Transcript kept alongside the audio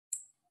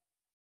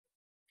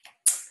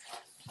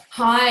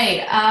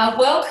Hi,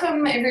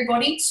 welcome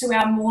everybody to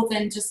our More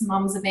Than Just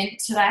Mums event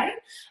today.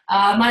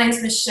 My name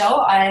is Michelle.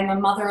 I am a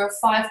mother of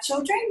 5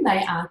 children.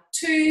 They are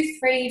 2,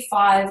 3,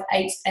 5,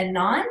 8 and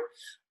 9.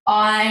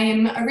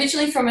 I'm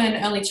originally from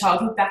an early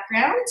childhood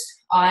background.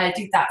 I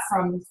did that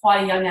from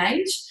quite a young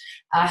age.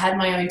 I had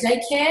my own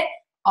daycare.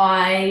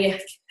 I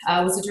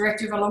was a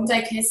director of a long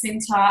daycare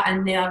centre,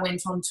 and then I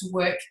went on to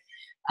work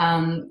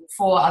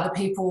for other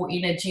people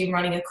in a gym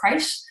running a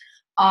creche.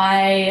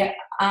 I've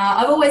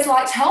always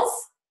liked health,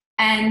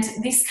 and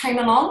this came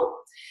along,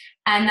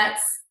 and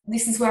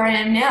this is where I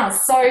am now.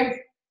 So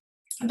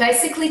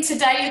basically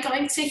today you're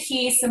going to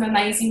hear some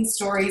amazing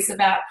stories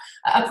about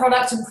a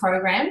product and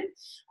program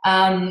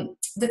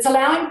that's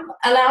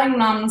allowing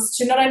mums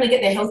to not only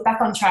get their health back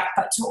on track,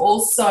 but to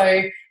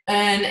also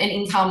earn an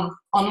income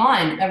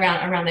online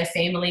around their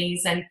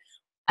families and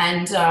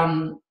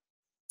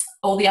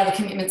all the other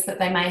commitments that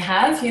they may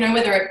have,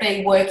 whether it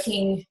be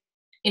working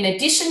in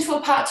addition to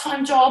a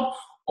part-time job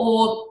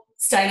or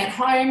staying at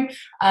home,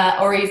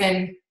 or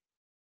even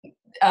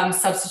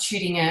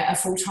substituting a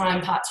full-time,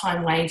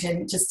 part-time wage,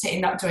 and just to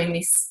end up doing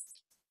this.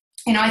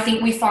 I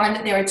think we find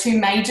that there are two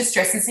major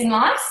stresses in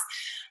life.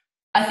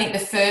 I think the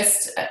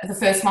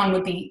first one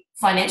would be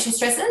financial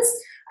stresses,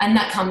 and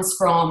that comes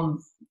from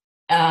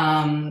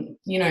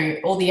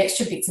all the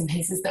extra bits and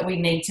pieces that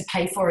we need to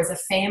pay for as a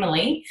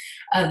family,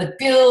 the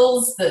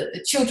bills,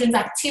 the children's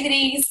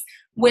activities.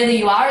 Whether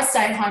you are a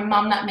stay-at-home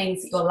mum, that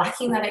means that you're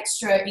lacking that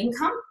extra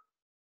income.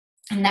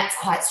 And that's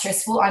quite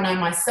stressful. I know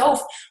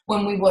myself,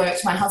 when we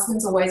worked, my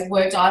husband's always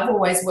worked, I've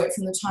always worked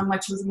from the time my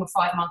children were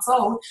 5 months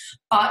old,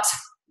 but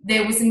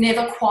there was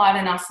never quite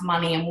enough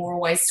money, and we're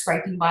always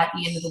scraping by at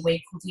the end of the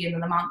week or the end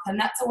of the month. And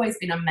that's always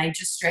been a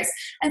major stress.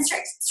 And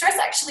stress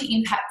actually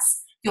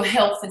impacts your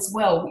health as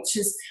well, which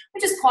is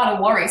quite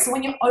a worry. So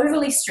when you're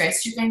overly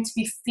stressed, you're going to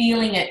be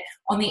feeling it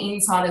on the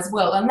inside as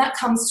well. And that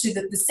comes to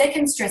the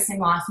second stress in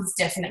life is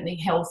definitely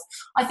health.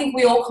 I think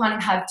we all kind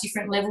of have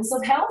different levels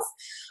of health.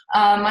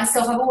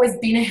 Myself, I've always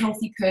been a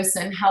healthy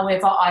person.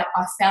 However, I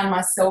found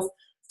myself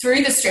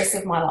through the stress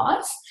of my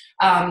life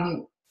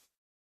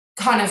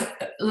kind of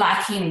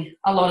lacking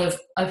a lot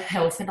of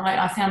health. And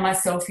I found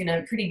myself in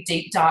a pretty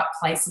deep, dark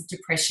place of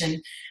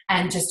depression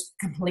and just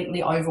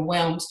completely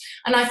overwhelmed.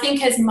 And I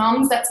think as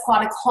mums, that's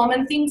quite a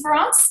common thing for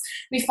us.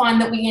 We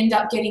find that we end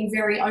up getting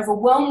very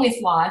overwhelmed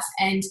with life,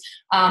 and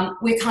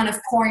we're kind of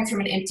pouring from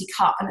an empty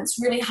cup. And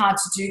it's really hard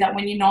to do that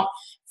when you're not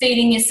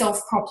feeding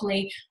yourself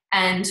properly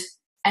and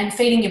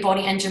feeding your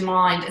body and your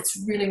mind.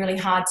 It's really, really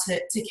hard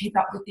to keep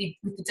up with the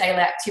daily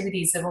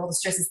activities of all the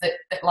stresses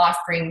that life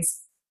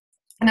brings.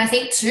 And I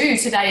think too,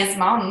 today as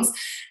mums,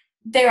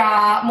 there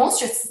are more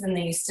stresses than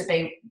there used to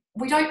be.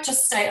 We don't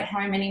just stay at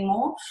home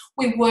anymore.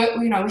 We work,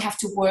 we have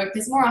to work.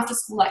 There's more after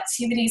school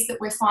activities that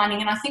we're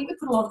finding. And I think we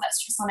put a lot of that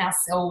stress on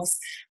ourselves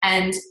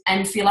and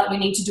feel like we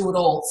need to do it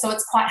all. So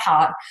it's quite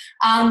hard.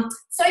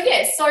 So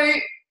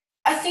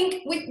I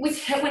think when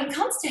it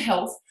comes to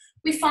health,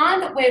 we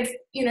find that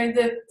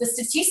the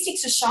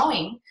statistics are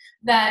showing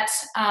that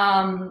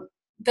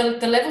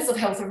the levels of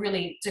health are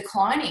really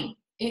declining.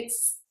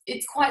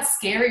 It's quite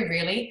scary,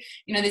 really.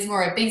 There's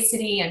more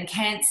obesity and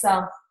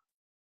cancer,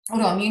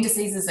 autoimmune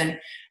diseases and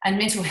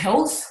mental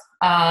health.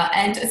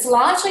 And it's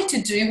largely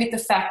to do with the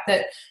fact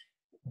that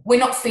we're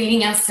not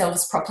feeding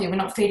ourselves properly. We're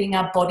not feeding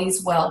our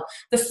bodies well.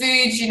 The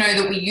foods,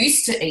 that we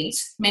used to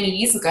eat many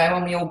years ago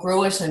when we all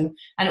grew it and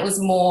it was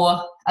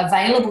more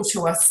available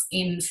to us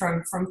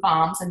from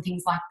farms and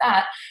things like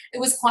that, it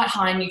was quite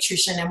high in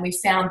nutrition, and we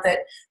found that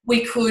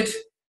we could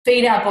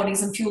feed our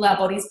bodies and fuel our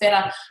bodies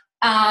better.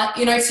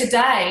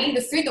 Today,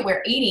 the food that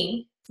we're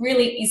eating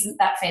really isn't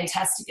that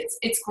fantastic.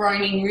 It's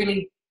grown in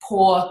really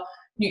poor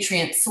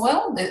nutrient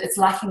soil. It's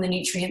lacking the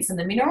nutrients and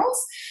the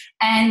minerals.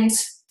 And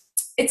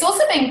it's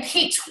also being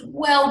picked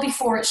well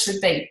before it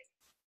should be.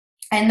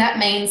 And that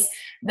means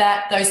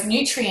that those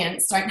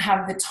nutrients don't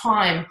have the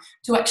time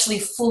to actually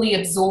fully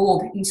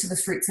absorb into the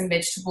fruits and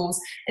vegetables.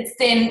 It's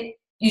then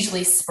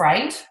usually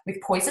sprayed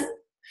with poison.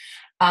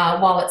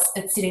 While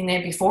it's sitting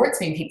there before it's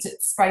been picked,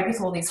 it's sprayed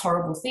with all these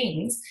horrible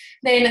things.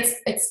 Then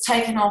it's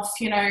taken off,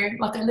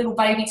 like a little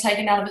baby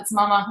taken out of its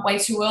mama way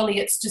too early.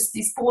 It's just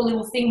this poor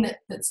little thing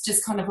that's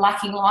just kind of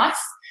lacking life.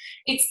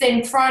 It's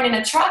then thrown in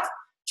a truck,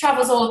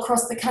 travels all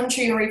across the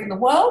country or even the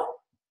world,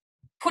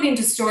 put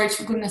into storage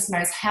for goodness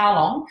knows how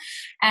long,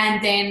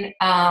 and then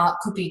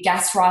could be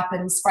gas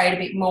ripened, sprayed a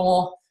bit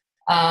more,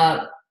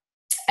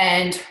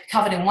 and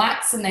covered in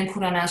wax, and then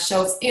put on our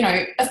shelves.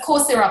 Of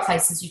course, there are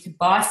places you could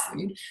buy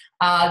food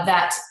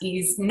that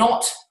is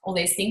not all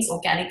these things,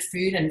 organic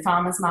food and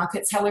farmers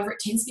markets. However, it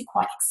tends to be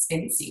quite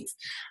expensive.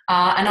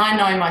 And I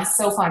know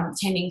myself, I'm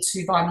tending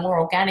to buy more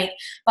organic.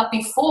 But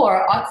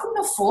before, I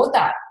couldn't afford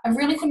that. I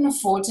really couldn't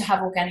afford to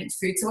have organic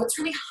food. So it's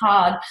really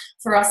hard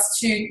for us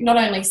to not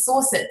only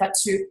source it, but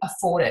to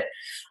afford it.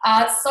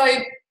 I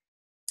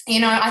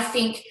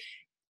think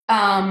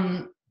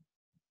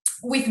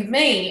with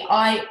me,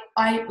 I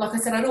like I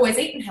said, I'd always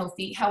eaten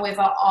healthy.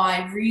 However,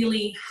 I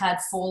really had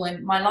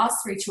fallen. My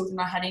last 3 children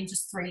I had in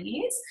just 3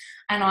 years,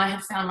 and I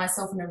had found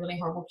myself in a really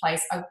horrible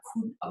place. I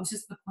was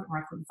just at the point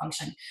where I couldn't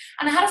function.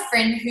 And I had a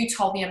friend who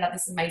told me about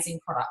this amazing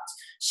product.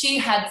 She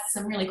had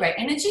some really great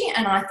energy,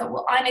 and I thought,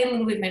 well, I need a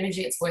little bit of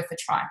energy. It's worth a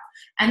try.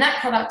 And that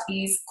product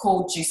is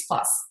called Juice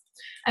Plus.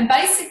 And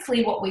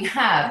basically, what we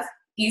have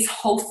is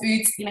whole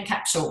foods in a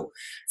capsule.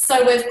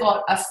 So we've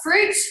got a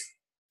fruit,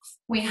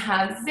 we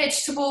have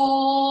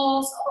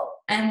vegetables,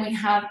 and we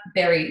have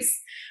berries.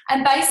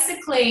 And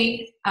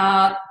basically,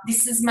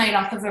 this is made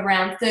up of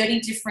around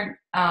 30 different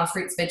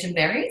fruits, veg, and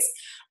berries.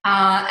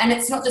 And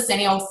it's not just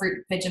any old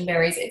fruit, veg, and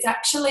berries. It's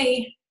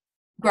actually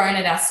grown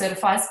at our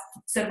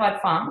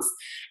certified farms,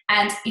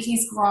 and it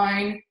is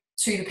grown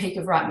to the peak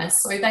of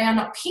ripeness. So they are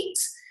not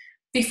picked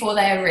before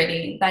they are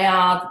ready. They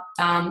are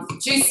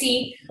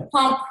juicy,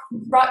 plump,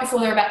 right before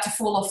they're about to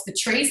fall off the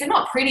trees. They're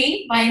not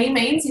pretty by any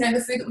means. You know,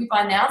 the food that we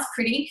buy now is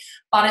pretty,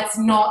 but it's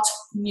not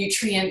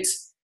nutrient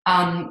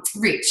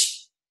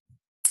rich.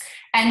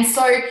 And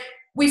so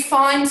we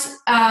find, so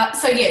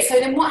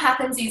then what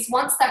happens is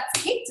once that's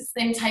picked, it's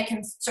then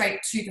taken straight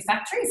to the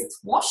factories. It's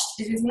washed.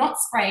 It is not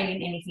sprayed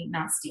in anything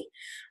nasty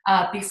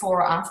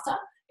before or after.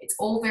 It's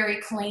all very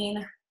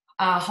clean,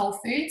 whole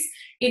foods.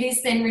 It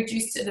is then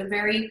reduced at a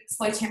very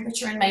slow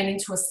temperature and made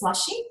into a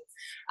slushy.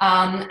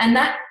 And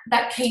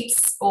that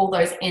keeps all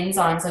those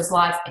enzymes, those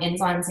live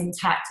enzymes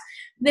intact.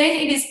 Then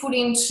it is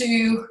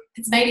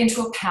it's made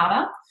into a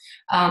powder.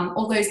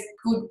 All those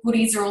good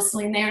goodies are all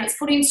still in there, and it's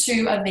put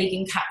into a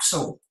vegan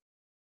capsule.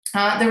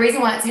 The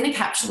reason why it's in a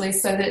capsule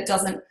is so that it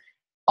doesn't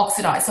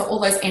oxidize, so all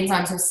those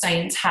enzymes will stay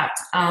intact.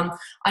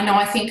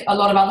 I think a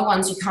lot of other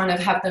ones, you kind of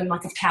have them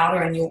like a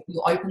powder, and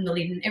you'll open the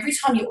lid, and every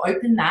time you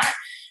open that,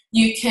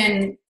 it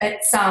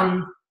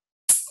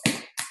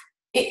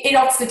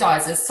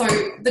oxidizes, so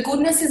the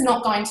goodness is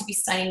not going to be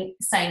staying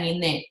in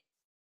there.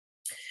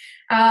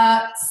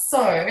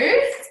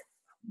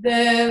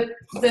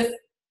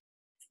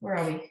 Where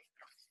are we?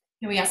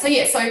 Here we are. So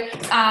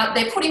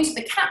they're put into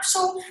the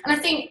capsule, and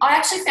I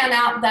actually found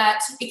out that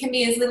it can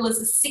be as little as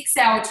a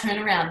 6-hour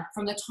turnaround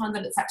from the time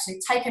that it's actually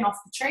taken off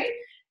the tree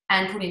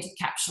and put into the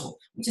capsule,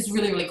 which is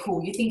really, really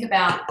cool. You think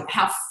about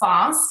how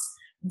fast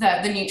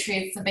the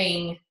nutrients are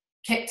being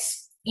kept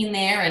in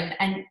there,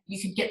 and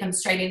you could get them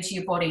straight into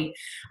your body.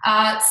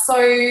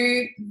 So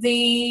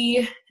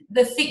the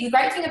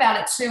great thing about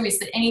it too is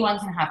that anyone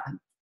can have them,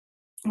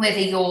 whether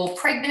you're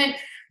pregnant,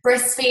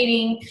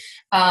 breastfeeding,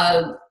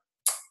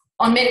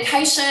 on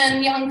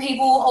medication, young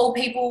people, old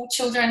people,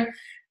 children,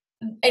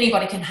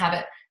 anybody can have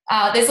it.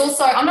 There's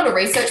also, I'm not a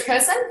research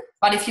person,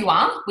 but if you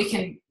are, we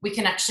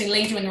can actually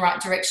lead you in the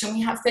right direction.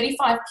 We have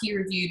 35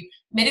 peer-reviewed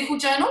medical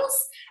journals,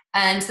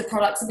 and the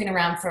products have been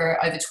around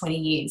for over 20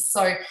 years.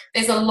 So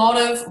there's a lot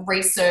of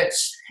research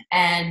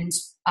and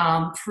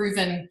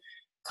proven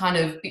kind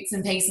of bits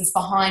and pieces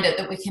behind it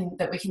that we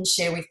can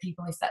share with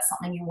people if that's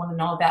something you want to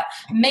know about.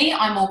 Me,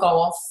 I more go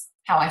off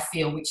how I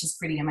feel, which is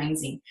pretty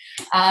amazing.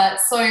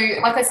 So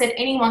like I said,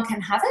 anyone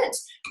can have it,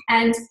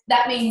 and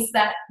that means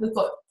that we've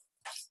got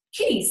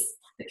kiddies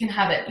that can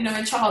have it. You know,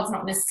 a child's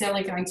not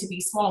necessarily going to be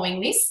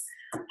swallowing this.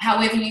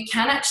 However, you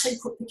can actually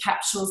put the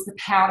capsules, the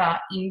powder,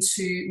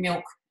 into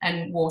milk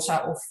and water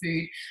or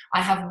food.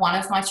 I have one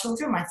of my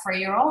children, my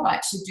 3-year-old, I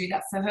actually do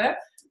that for her.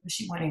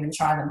 She won't even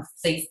try them,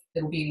 these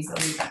little beauties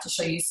that I'm about to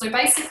show you. So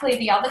basically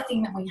the other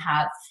thing that we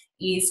have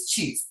is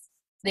chews.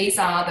 These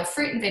are the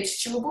fruit and veg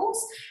chewables,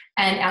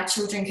 and our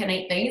children can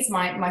eat these.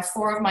 My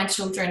 4 of my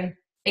children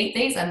eat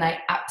these, and they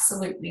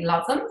absolutely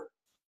love them.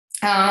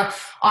 I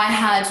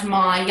had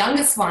my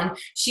youngest one,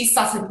 she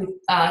suffered with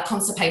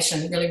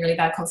constipation, really, really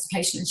bad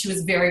constipation, and she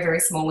was very, very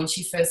small when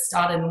she first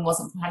started and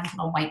hadn't put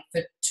on weight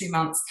for 2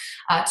 months.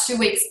 2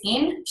 weeks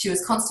in, she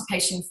was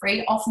constipation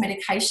free, off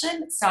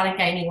medication, started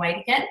gaining weight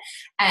again,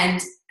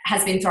 and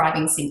has been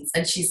thriving since.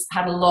 And she's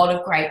had a lot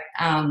of great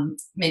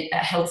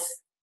health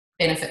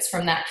benefits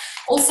from that.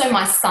 Also,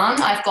 my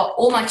son, I've got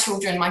all my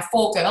children, my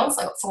 4 girls,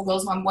 I've got 4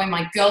 girls, 1 boy.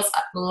 My girls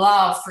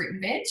love fruit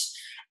and veg.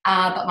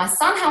 But my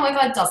son,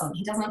 however, doesn't.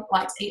 He doesn't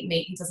like to eat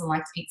meat. He doesn't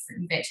like to eat fruit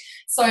and veg.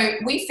 So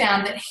we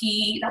found that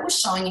that was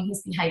showing in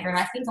his behaviour. And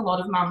I think a lot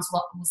of mums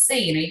will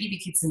see, you give your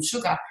kids some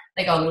sugar,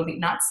 they go a little bit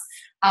nuts.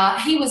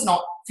 He was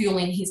not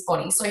fueling his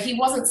body. So he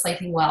wasn't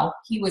sleeping well.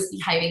 His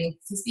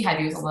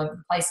behaviour was all over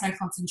the place, no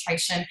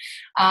concentration.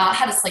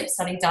 Had a sleep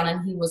study done,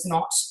 and he was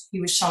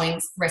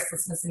showing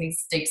restlessness in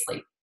his deep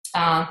sleep.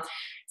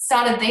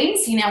 Started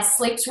these, he now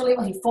sleeps really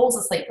well. He falls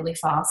asleep really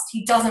fast.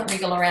 He doesn't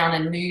wriggle around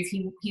and move.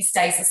 He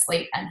stays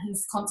asleep, and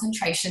his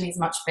concentration is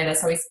much better.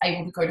 So he's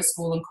able to go to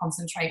school and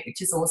concentrate,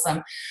 which is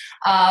awesome.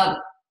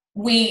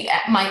 We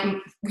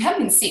haven't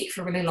been sick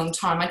for a really long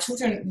time. My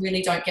children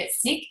really don't get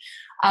sick.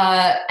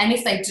 And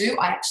if they do,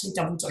 I actually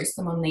double dose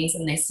them on these,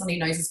 and their snotty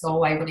noses go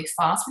away really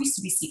fast. We used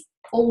to be sick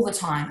all the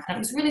time, and it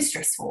was really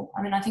stressful.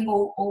 I mean, I think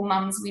all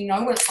mums, we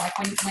know what it's like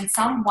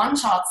when one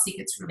child's sick,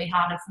 it's really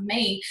hard. And for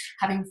me,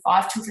 having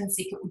 5 children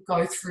sick, it would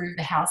go through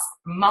the house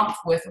a month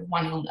worth of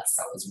one illness.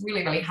 So it was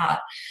really, really hard.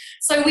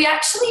 So we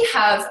actually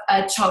have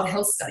a child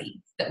health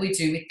study that we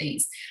do with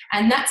these,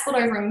 and that's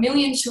got over 1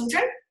 million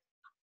children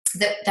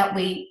that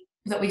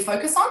we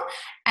focus on,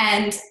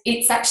 and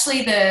it's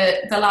actually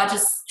the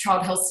largest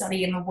child health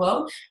study in the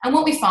world. And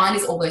what we find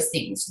is all those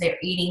things. They're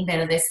eating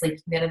better, they're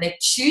sleeping better, they're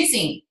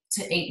choosing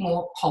to eat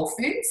more whole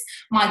foods.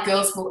 My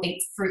girls will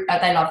eat fruit.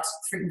 They loved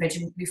fruit and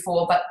veg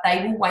before, but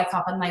they will wake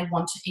up and they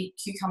want to eat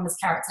cucumbers,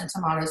 carrots and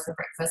tomatoes for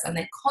breakfast, and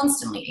they're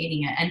constantly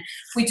eating it. And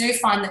we do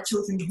find that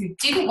children who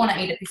didn't want to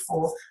eat it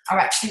before are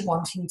actually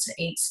wanting to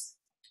eat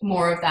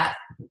more of that.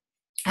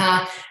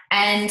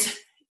 And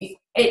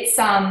it's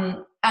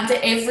under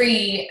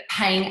every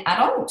paying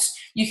adult,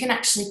 you can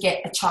actually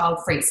get a child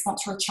free,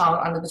 sponsor a child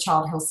under the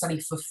child health study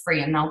for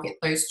free, and they'll get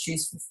those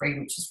chews for free,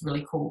 which is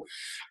really cool.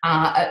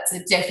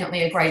 It's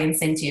definitely a great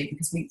incentive,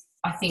 because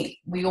I think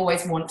we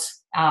always want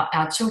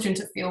our children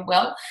to feel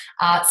well.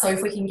 So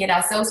if we can get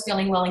ourselves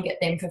feeling well and get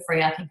them for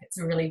free, I think it's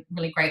a really,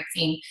 really great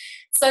thing.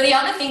 So the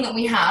other thing that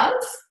we have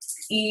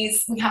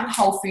is we have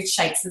whole food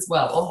shakes as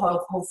well, or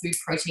whole food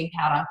protein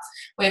powder.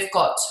 We've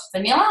got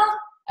vanilla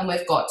and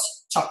we've got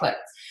chocolate.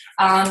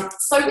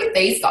 So with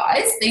these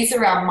guys, these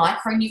are our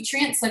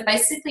micronutrients. So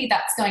basically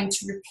that's going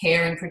to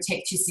repair and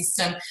protect your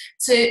system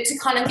to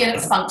kind of get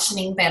it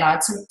functioning better,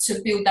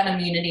 to build that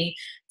immunity,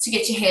 to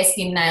get your hair,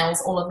 skin,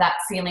 nails, all of that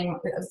feeling,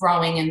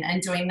 growing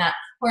and doing that.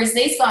 Whereas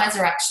these guys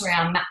are actually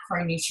our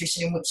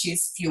macronutrition, which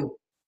is fuel.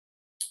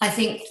 I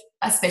think,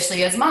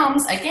 especially as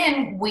mums,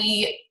 again,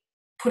 we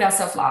put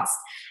ourselves last.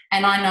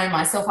 And I know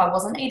myself, I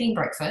wasn't eating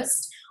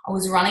breakfast. I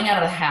was running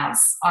out of the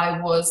house. I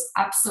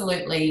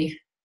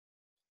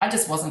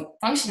just wasn't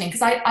functioning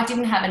because I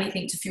didn't have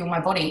anything to fuel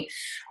my body.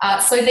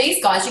 So these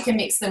guys, you can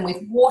mix them with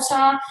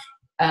water,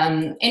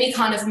 any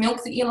kind of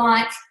milk that you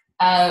like.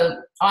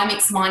 I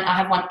mix mine. I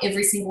have one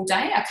every single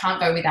day. I can't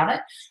go without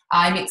it.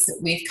 I mix it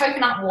with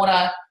coconut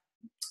water,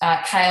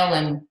 kale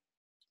and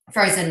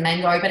frozen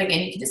mango. But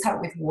again, you can just have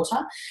it with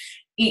water.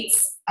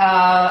 It's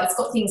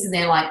got things in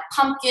there like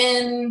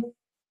pumpkin,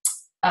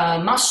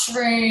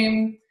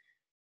 mushroom,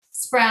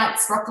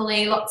 sprouts,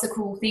 broccoli, lots of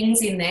cool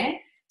things in there.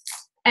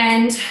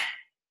 And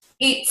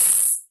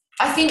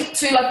I think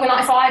too, like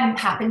if I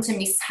happen to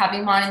miss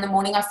having mine in the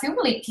morning, I feel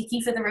really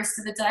picky for the rest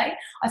of the day.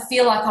 I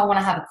feel like I want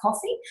to have a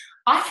coffee.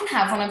 I can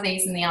have one of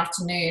these in the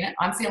afternoon.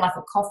 I feel like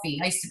a coffee.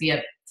 I used to be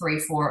a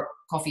 3-4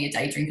 coffee a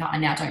day drinker. I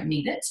now don't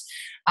need it.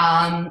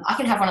 I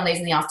can have one of these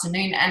in the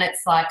afternoon, and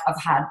it's like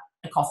I've had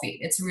a coffee.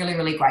 It's really,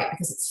 really great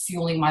because it's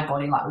fueling my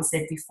body, like we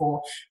said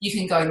before. You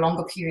can go a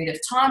longer period of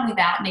time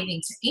without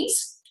needing to eat.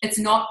 It's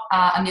not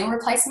a meal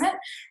replacement.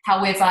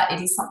 However,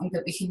 it is something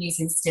that we can use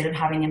instead of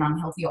having an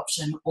unhealthy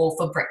option, or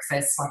for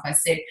breakfast, like I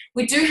said.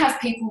 We do have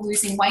people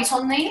losing weight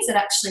on these. It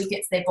actually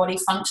gets their body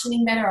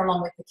functioning better,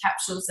 along with the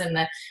capsules and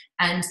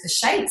the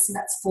shakes. And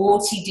that's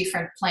 40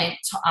 different plant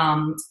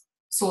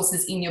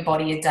sources in your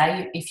body a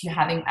day if you're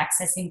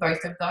accessing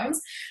both of those.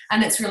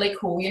 And it's really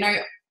cool.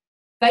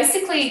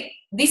 Basically,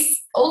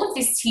 all of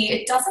this here,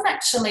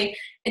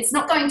 it's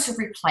not going to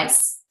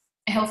replace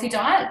a healthy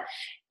diet.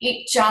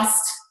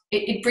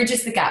 It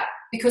bridges the gap,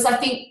 because I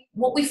think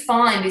what we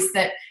find is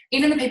that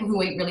even the people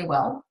who eat really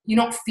well, you're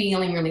not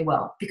feeling really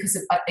well because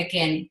of,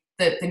 again,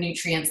 the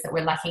nutrients that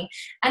we're lacking.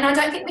 And I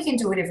don't think we can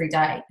do it every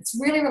day. It's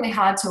really, really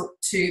hard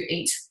to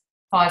eat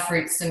 5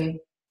 fruits and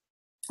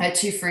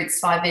 2 fruits,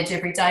 5 veg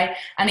every day.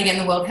 And again,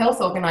 the World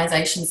Health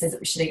Organization says that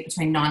we should eat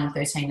between 9 and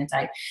 13 a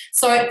day.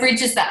 So it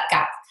bridges that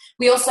gap.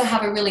 We also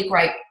have a really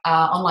great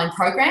online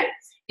program.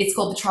 It's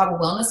called the Tribal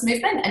Wellness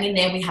Movement, and in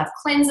there we have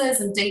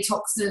cleansers and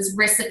detoxes,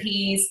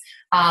 recipes,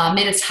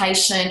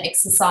 meditation,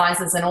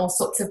 exercises, and all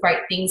sorts of great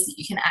things that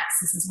you can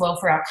access as well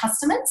for our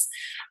customers.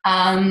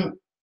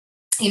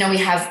 We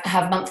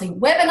have monthly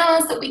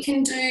webinars that we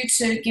can do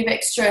to give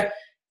extra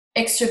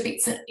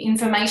bits of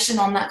information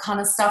on that kind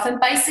of stuff.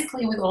 And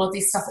basically with all of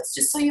this stuff, it's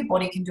just so your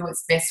body can do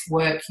its best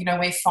work.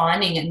 We're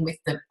finding, and with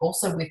the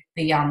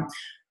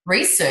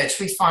research,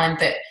 we find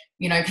that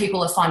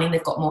people are finding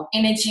they've got more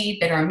energy,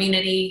 better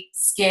immunity,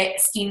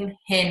 skin,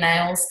 hair,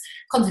 nails,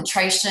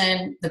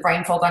 concentration, the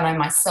brain fog. I know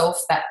myself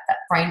that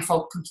brain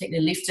fog completely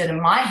lifted,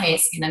 and my hair,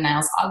 skin and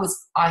nails,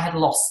 I had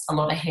lost a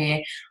lot of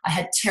hair. I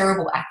had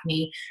terrible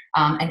acne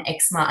and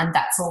eczema, and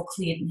that's all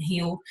cleared and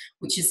healed,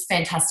 which is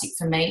fantastic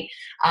for me.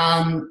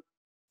 And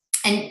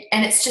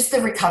it's just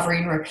the recovery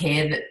and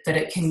repair that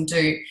it can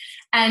do.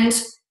 And,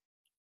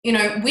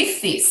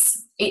 with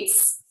this,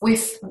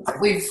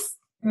 we've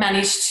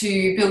managed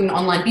to build an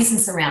online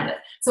business around it.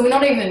 So we're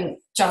not even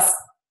just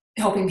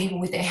helping people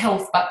with their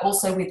health, but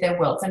also with their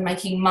wealth, and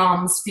making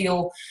mums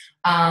feel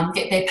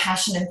get their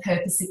passion and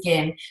purpose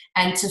again,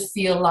 and to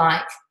feel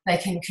like they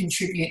can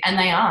contribute. And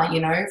they are,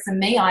 for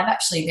me, I've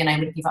actually been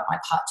able to give up my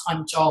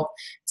part-time job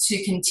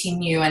to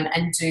continue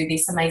and do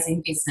this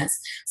amazing business.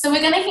 So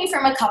we're going to hear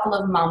from a couple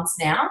of mums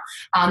now.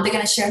 They're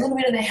going to share a little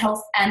bit of their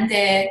health and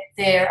their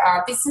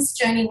business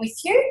journey with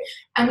you.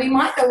 And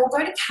we'll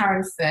go to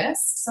Karen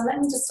first. So let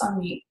me just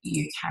unmute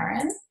you,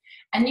 Karen,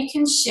 and you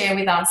can share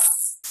with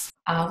us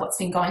what's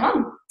been going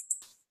on.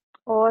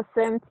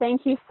 Awesome.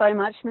 Thank you so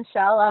much,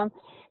 Michelle.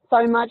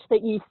 So much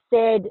that you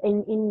said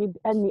in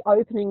the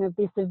opening of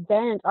this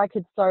event, I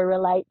could so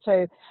relate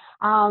to.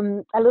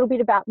 A little bit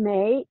about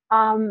me.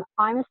 I'm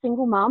a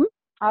single mum.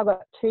 I've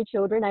got 2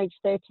 children, aged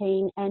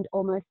 13 and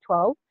almost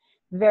 12.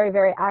 Very,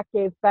 very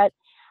active. But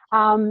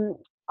I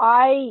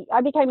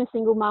became a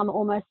single mum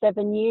almost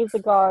 7 years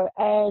ago,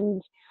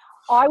 and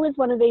I was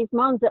one of these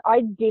mums that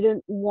I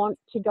didn't want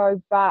to go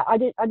back. I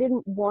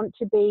didn't want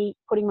to be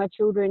putting my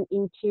children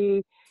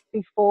into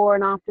before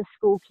and after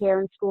school care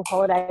and school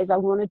holidays. I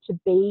wanted to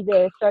be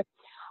there. So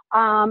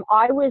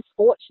I was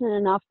fortunate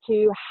enough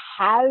to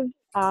have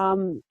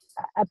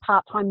a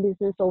part-time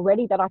business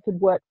already that I could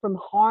work from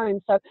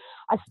home. So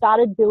I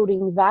started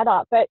building that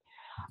up. But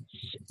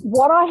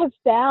what I have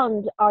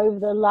found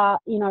over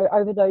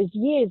over those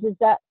years is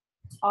that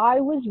I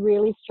was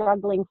really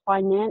struggling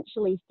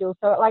financially still.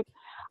 So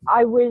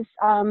I always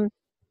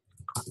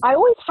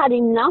had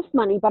enough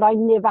money, but I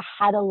never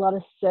had a lot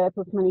of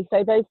surplus money.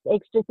 So those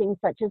extra things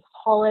such as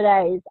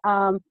holidays,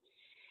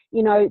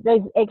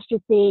 those extra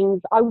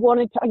things. I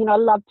wanted to, I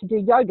loved to do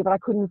yoga, but I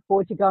couldn't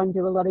afford to go and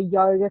do a lot of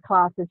yoga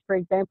classes, for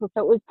example.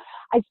 So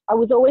I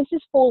was always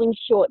just falling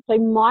short. So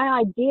my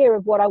idea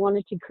of what I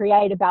wanted to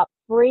create about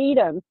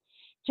freedom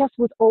just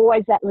was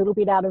always that little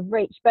bit out of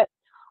reach. But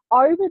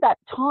over that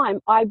time,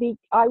 I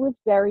was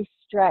very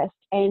stressed.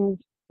 And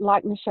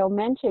like Michelle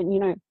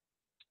mentioned,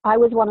 I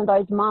was one of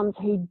those mums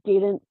who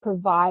didn't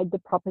provide the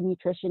proper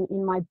nutrition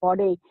in my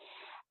body.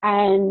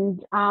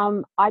 And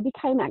I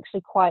became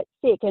actually quite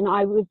sick. And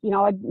I was,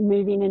 I'd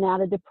move in and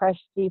out of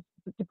depressive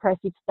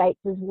states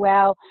as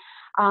well.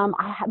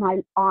 I had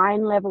my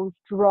iron levels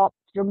dropped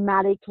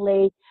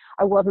dramatically.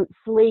 I wasn't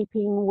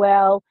sleeping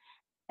well.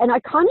 And I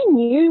kind of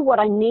knew what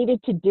I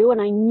needed to do.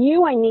 And I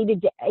knew I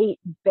needed to eat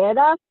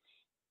better.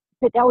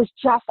 But I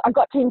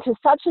got into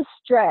such a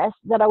stress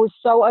that I was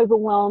so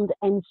overwhelmed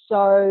and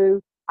so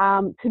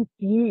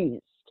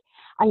confused.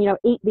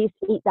 Eat this,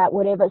 eat that,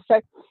 whatever. So,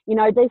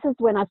 this is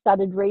when I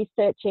started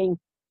researching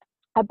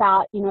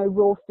about,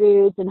 raw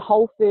foods and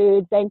whole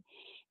foods, and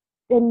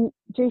then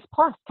Juice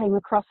Plus came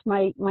across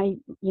my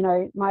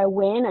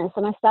awareness,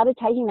 and I started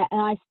taking that, and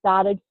I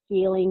started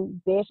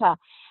feeling better.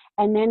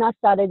 And then I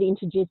started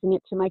introducing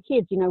it to my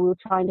kids. We were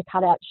trying to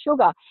cut out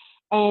sugar,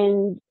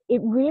 and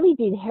it really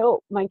did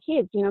help my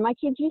kids. My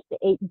kids used to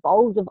eat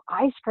bowls of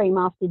ice cream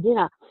after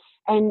dinner,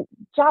 and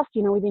just,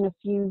 within a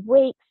few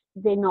weeks,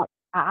 they're not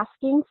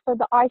asking for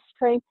the ice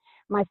cream.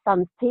 My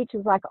son's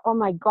teacher's like, oh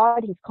my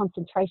God, his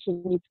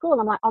concentration in school.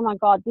 And I'm like, oh my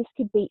God,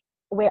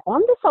 we're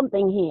onto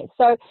something here.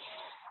 So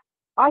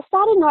I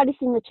started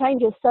noticing the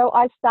changes. So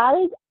I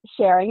started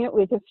sharing it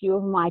with a few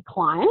of my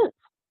clients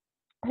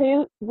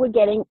who were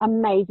getting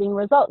amazing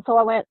results. So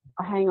I went,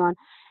 oh, hang on.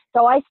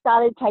 So I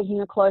started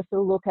taking a closer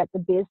look at the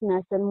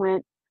business and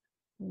went,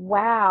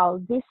 wow,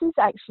 this is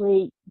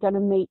actually going to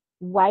meet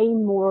way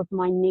more of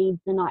my needs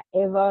than I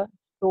ever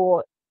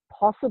thought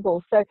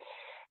possible. So,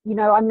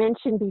 I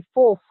mentioned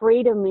before,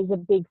 freedom is a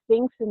big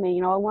thing for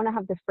me. I want to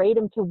have the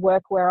freedom to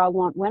work where I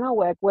want when I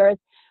work. Whereas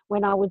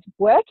when I was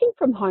working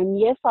from home,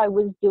 yes, I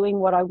was doing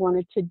what I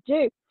wanted to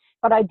do,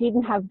 but I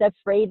didn't have that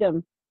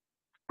freedom.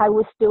 I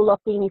was still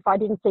locked in. If I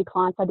didn't see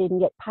clients, I didn't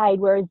get paid.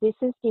 Whereas this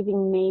is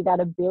giving me that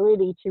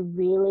ability to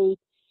really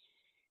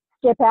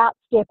step out,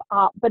 step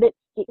up. But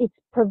it's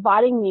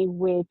providing me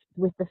with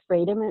the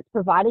freedom. It's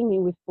providing me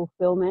with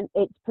fulfillment.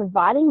 It's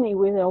providing me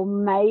with an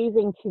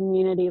amazing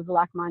community of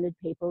like-minded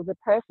people. The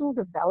personal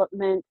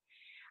development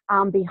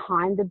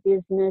behind the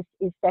business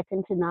is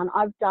second to none.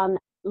 I've done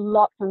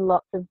lots and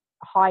lots of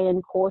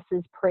high-end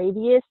courses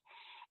previous,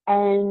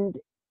 and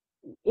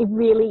it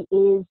really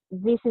is,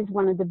 this is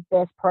one of the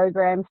best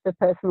programs for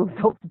personal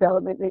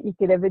self-development that you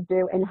could ever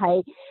do. And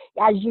hey,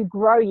 as you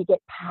grow, you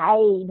get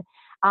paid,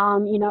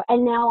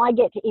 and now I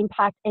get to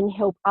impact and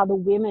help other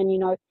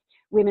women,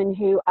 women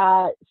who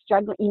are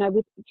struggling,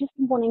 with just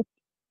wanting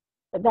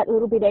that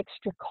little bit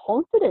extra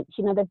confidence.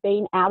 They've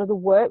been out of the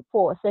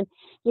workforce and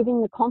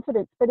giving the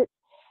confidence, but it's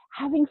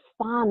having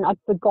fun. I'd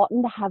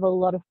forgotten to have a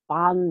lot of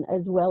fun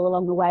as well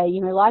along the way.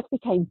 Life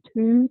became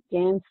too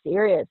damn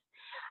serious.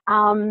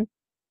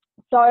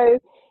 So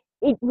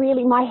it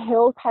really, my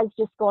health has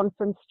just gone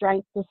from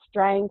strength to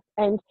strength.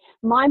 And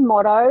my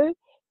motto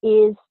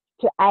is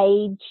to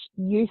age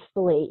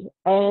youthfully.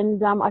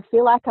 And I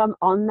feel like I'm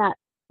on that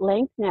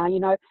length now.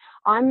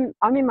 I'm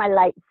in my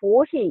late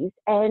 40s,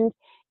 and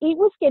it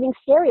was getting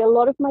scary. A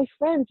lot of my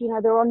friends,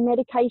 they're on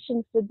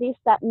medication for this,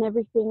 that, and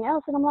everything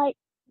else. And I'm like,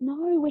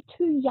 no, we're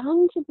too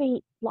young to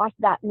be like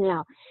that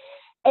now.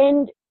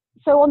 And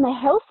so on the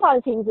health side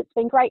of things, it's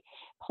been great.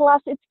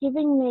 Plus, it's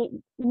giving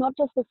me not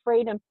just the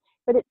freedom,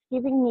 but it's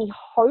giving me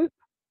hope,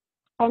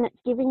 and it's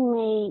giving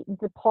me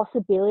the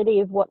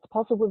possibility of what's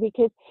possible,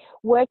 because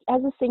work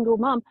as a single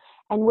mum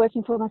and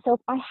working for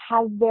myself, I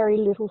have very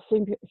little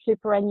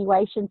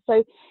superannuation.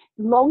 So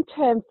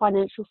long-term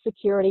financial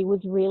security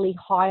was really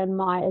high on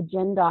my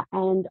agenda.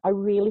 And I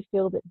really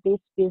feel that this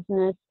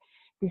business,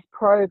 this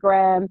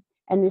program,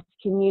 and this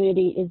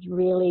community is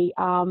really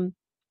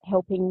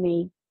helping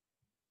me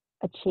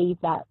achieve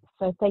that.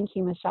 So thank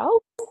you,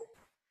 Michelle.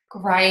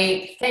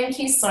 Great. Thank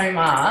you so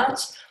much.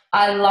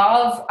 I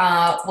love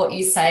what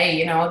you say,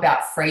 you know,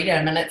 about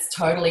freedom, and it's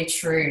totally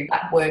true.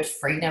 That word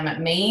freedom, it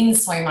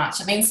means so much.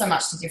 It means so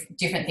much to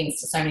different things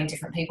to so many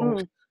different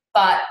people.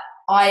 But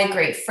I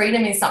agree.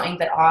 Freedom is something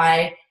that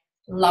I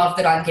love,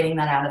 that I'm getting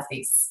that out of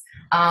this.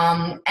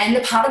 And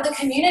the part of the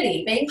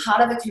community, being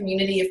part of a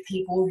community of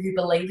people who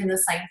believe in the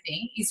same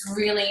thing is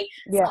really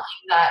something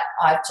that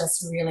I've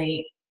just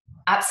really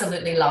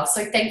absolutely love.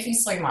 So thank you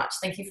so much.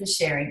 Thank you for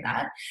sharing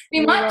that.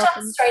 You're welcome.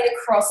 Jump straight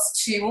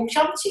across we'll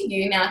jump to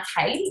you now,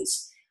 Kate.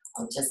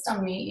 I'll just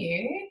unmute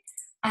you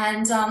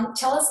and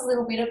tell us a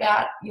little bit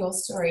about your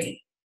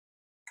story.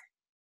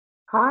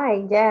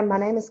 Hi, yeah, my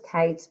name is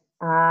Kate.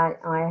 I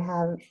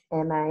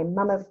am a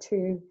mum of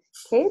 2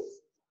 kids,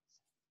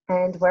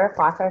 and we're a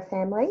FIFO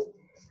family.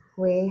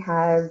 We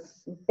have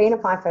been a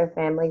FIFO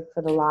family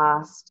for the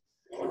last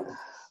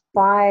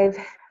five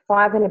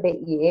and a bit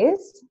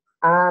years.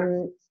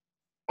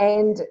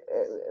 And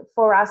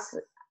for us,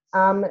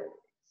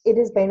 it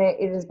has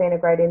been a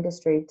great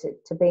industry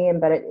to be in,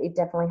 but it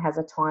definitely has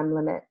a time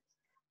limit.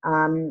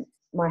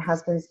 My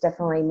husband's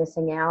definitely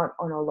missing out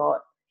on a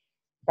lot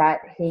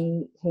that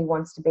he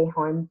wants to be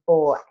home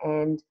for.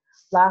 And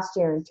last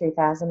year in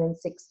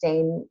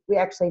 2016, we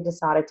actually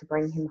decided to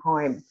bring him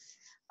home.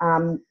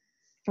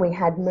 We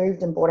had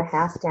moved and bought a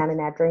house down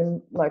in our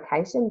dream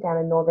location down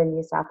in northern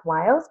New South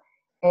Wales,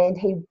 and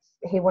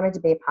he wanted to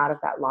be a part of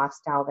that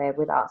lifestyle there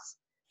with us.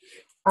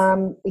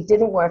 It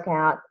didn't work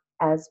out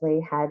as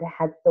we had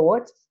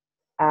thought.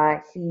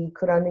 He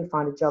could only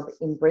find a job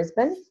in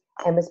Brisbane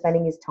and was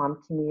spending his time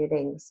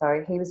commuting.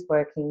 So he was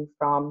working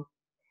from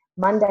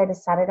Monday to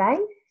Saturday,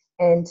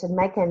 and to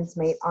make ends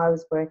meet, I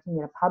was working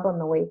in a pub on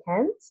the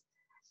weekends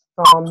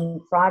from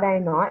Friday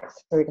night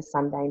through to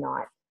Sunday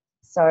night.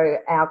 So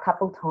our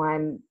couple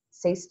time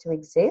ceased to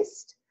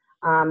exist.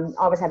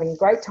 I was having a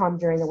great time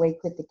during the week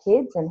with the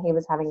kids, and he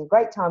was having a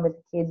great time with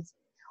the kids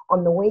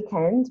on the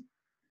weekend,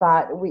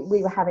 but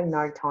we were having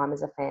no time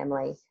as a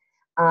family.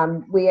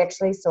 We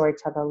actually saw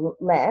each other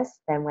less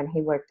than when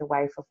he worked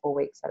away for 4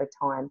 weeks at a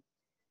time.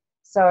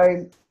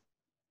 So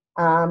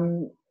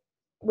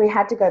we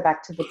had to go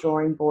back to the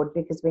drawing board,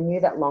 because we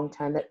knew that long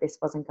term that this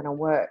wasn't going to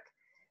work.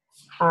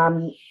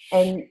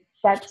 And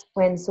that's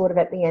when, sort of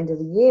at the end of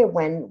the year,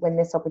 when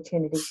this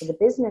opportunity for the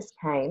business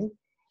came.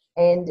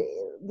 And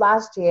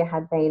last year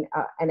had been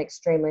an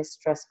extremely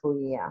stressful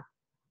year.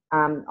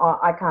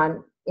 I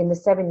can't, in the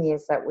 7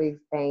 years that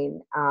we've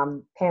been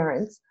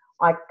parents,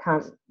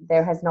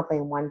 there has not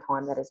been one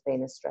time that has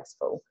been as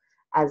stressful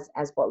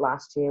as what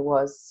last year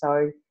was.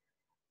 So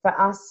for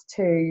us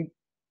to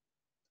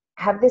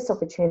have this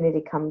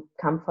opportunity come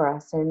for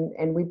us,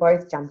 and we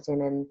both jumped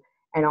in,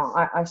 and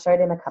I showed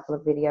him a couple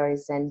of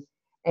videos,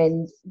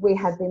 and we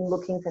have been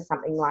looking for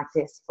something like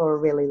this for a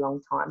really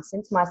long time.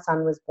 Since my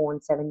son was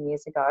born 7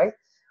 years ago,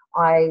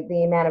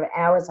 the amount of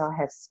hours I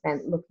have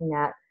spent looking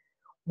at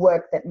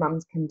work that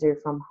mums can do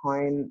from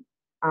home,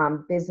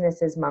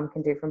 businesses mum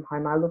can do from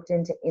home. I looked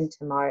into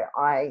Intimo.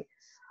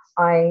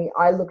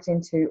 I looked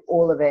into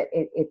all of it.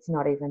 It's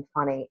not even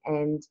funny.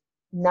 And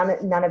none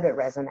of it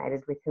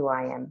resonated with who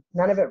I am.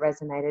 None of it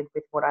resonated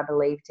with what I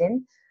believed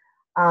in.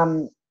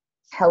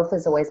 Health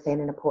has always been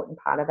an important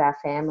part of our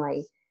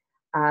family.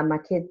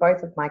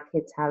 Both of my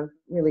kids have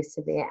really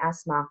severe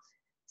asthma.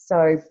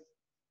 So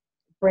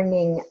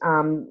bringing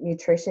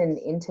nutrition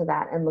into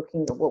that and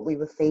looking at what we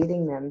were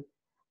feeding them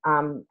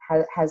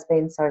has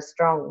been so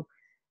strong.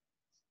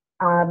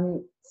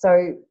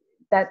 So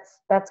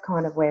that's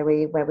kind of where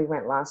we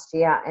went last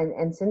year.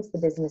 And since the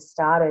business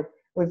started,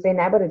 we've been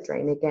able to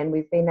dream again.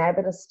 We've been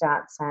able to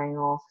start saying,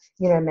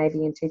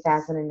 maybe in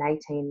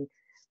 2018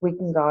 we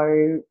can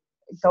go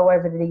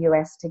over to the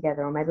US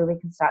together, or maybe we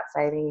can start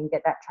saving and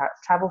get that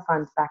travel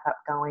fund back up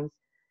going.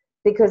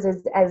 Because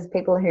as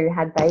people who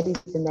had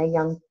babies in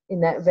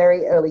their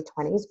very early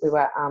 20s,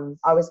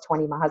 I was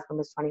 20, my husband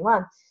was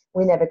 21.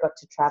 We never got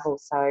to travel.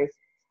 So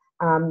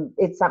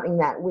it's something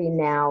that we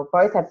now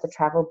both have the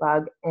travel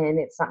bug, and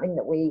it's something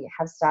that we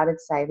have started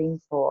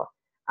saving for.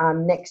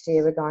 Next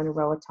year we're going to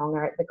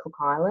Rarotonga at the Cook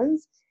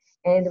Islands,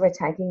 and we're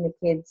taking the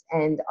kids,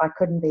 and I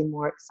couldn't be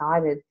more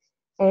excited.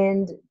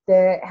 And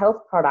the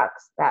health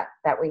products that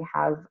we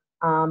have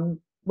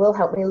will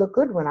help me look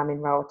good when I'm in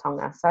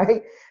Rarotonga.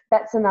 So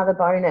that's another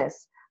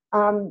bonus.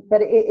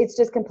 But it's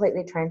just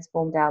completely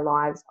transformed our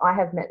lives. I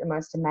have met the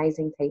most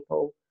amazing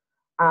people.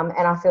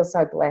 And I feel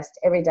so blessed.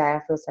 Every day I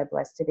feel so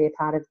blessed to be a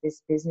part of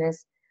this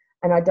business.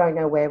 And I don't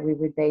know where we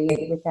would be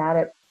without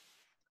it.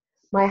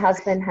 My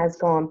husband has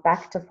gone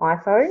back to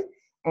FIFO,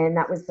 and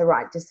that was the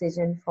right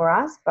decision for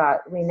us.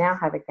 But we now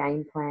have a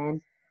game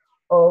plan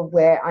of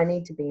where I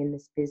need to be in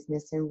this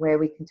business and where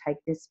we can take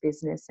this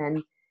business,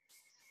 and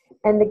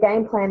the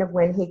game plan of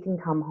when he can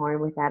come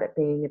home without it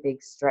being a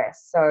big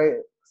stress.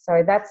 So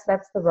that's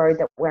the road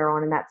that we're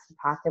on, and that's the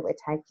path that we're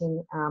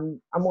taking.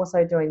 I'm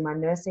also doing my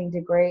nursing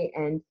degree,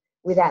 and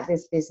without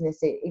this business,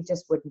 it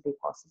just wouldn't be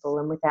possible.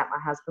 And without my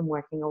husband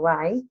working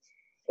away,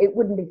 it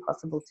wouldn't be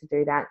possible to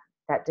do that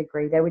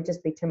degree. There would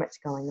just be too much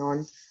going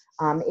on.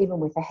 Even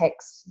with a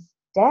HECS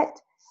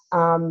debt,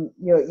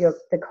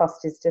 the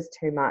cost is just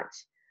too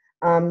much.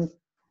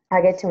 I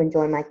get to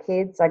enjoy my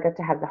kids. I got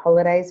to have the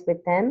holidays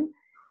with them,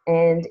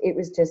 and it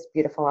was just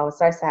beautiful. I was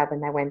so sad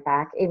when they went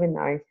back, even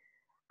though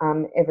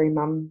every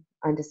mum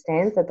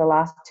understands that the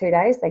last 2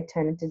 days they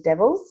turn into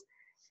devils,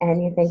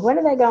 and you think, when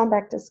are they going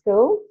back to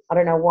school? I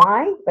don't know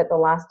why, but the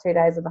last 2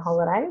 days of the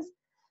holidays.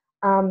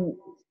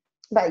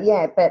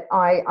 But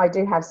I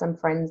do have some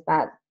friends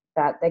that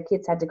their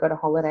kids had to go to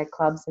holiday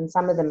clubs, and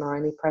some of them are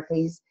only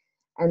preppies,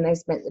 and they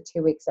spent the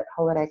 2 weeks at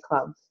holiday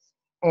club.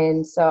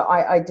 And so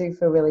I do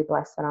feel really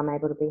blessed that I'm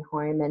able to be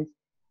home. And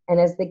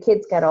as the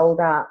kids get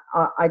older,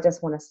 I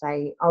just want to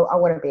say, I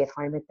want to be at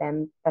home with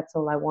them. That's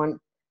all I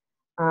want.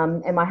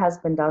 And my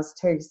husband does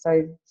too.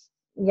 So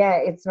yeah,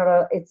 it's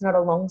not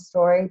a long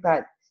story,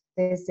 but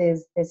this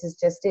is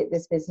just it.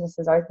 This business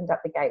has opened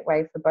up the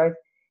gateway for both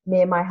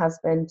me and my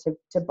husband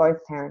to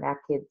both parent our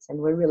kids, and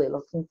we're really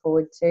looking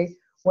forward to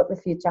what the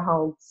future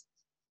holds.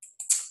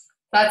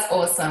 That's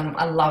awesome.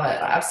 I love it.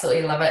 I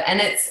absolutely love it.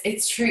 And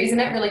it's true. Isn't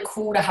it really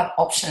cool to have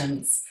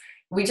options?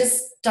 We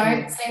just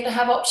don't seem to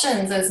have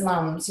options as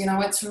mums. You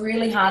know, it's a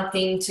really hard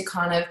thing to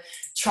kind of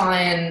try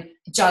and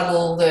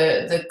juggle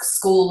the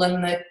school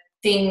and the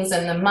things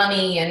and the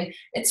money, and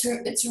it's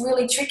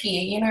really tricky.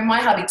 You know, my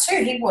hubby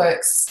too, he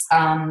works,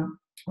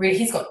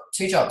 he's got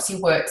 2 jobs. He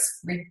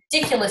works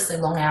ridiculously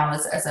long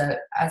hours as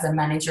a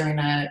manager in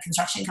a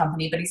construction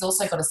company, but he's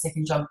also got a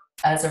second job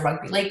as a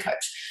rugby league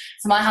coach.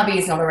 So my hubby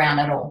is not around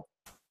at all.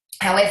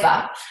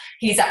 However,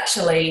 he's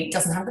actually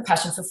doesn't have the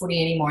passion for footy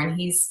anymore, and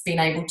he's been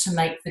able to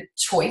make the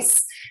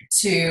choice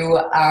to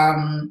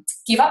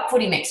give up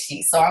footy next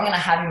year. So I'm going to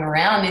have him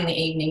around in the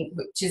evening,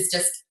 which is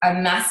just a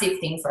massive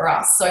thing for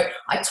us. So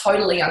I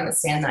totally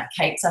understand that,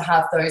 Kate, to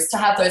have those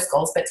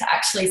goals, but to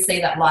actually see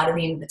that light at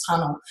the end of the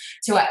tunnel,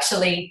 to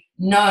actually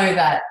know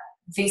that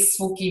this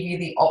will give you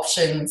the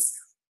options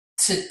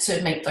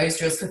to make those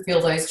dreams,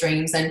 fulfill those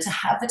dreams, and to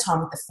have the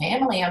time with the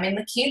family. I mean,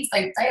 the kids,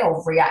 they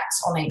all react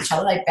on each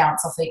other. They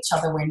bounce off each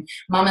other when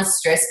mum is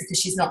stressed because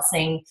she's not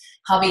seeing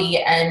hubby,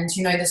 and,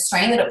 you know, the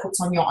strain that it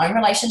puts on your own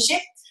relationship,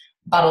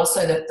 but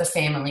also the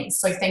family.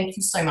 So thank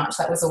you so much.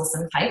 That was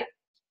awesome, Kate.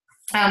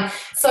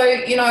 So,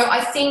 you know,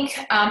 I think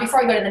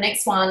before I go to the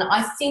next one,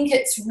 I think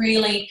it's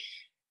really,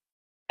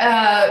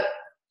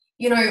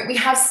 you know, we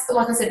have,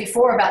 like I said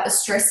before, about the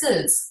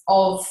stresses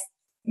of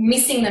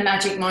missing the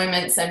magic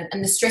moments and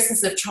the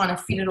stresses of trying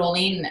to fit it all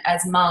in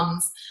as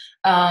mums,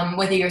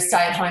 whether you're a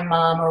stay-at-home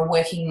mum or a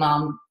working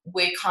mum,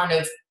 we're kind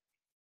of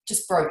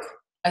just broke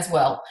as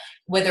well,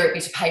 whether it be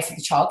to pay for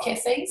the childcare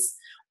fees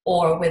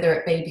or whether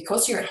it be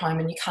because you're at home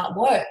and you can't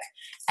work.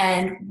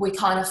 And we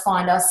kind of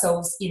find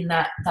ourselves in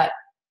that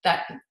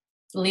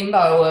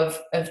limbo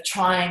of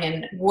trying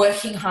and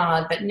working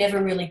hard but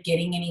never really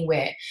getting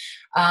anywhere.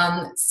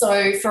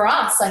 So for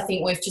us, I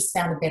think we've just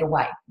found a better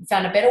way. We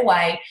found a better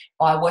way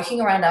by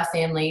working around our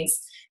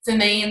families. For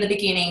me, in the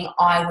beginning,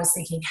 I was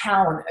thinking,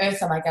 how on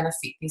earth am I going to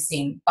fit this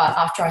in? But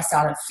after I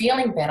started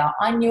feeling better,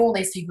 I knew all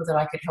these people that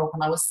I could help,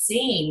 and I was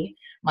seeing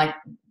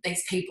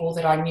these people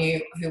that I knew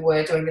who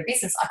were doing the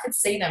business. I could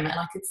see them, and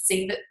I could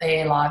see that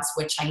their lives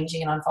were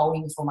changing and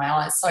unfolding before my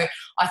eyes. So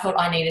I thought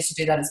I needed to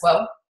do that as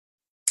well.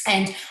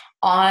 And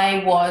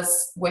I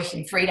was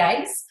working 3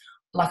 days.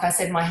 Like I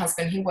said, my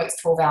husband, he works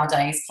 12-hour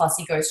days, plus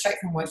he goes straight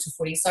from work to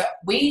footy. So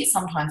we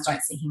sometimes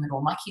don't see him at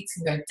all. My kids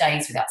can go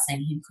days without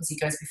seeing him because he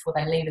goes before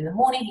they leave in the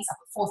morning. He's up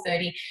at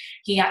 4:30.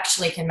 He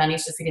actually can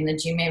manage to fit in the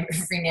gym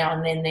every now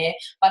and then there.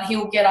 But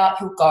he'll get up,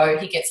 he'll go,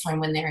 he gets home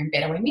when they're in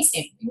bed, and we miss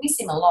him. We miss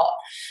him a lot.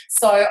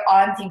 So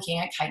I'm thinking,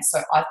 okay, so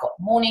I've got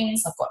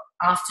mornings, I've got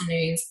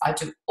afternoons, I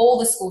do all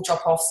the school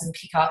drop-offs and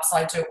pick-ups,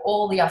 I do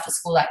all the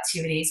after-school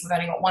activities. We've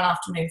only got one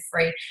afternoon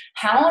free.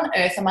 How on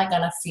earth am I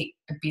going to fit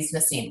a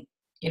business in?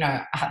 You know,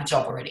 I have a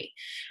job already.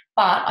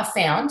 But I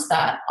found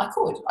that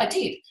I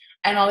did.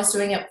 And I was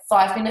doing it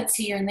 5 minutes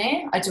here and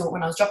there. I do it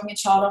when I was dropping a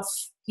child off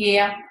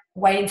here,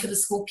 waiting for the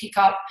school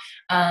pickup,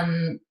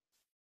 on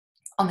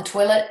the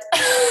toilet.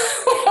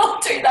 I'll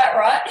do that,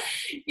 right?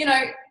 You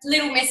know,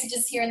 little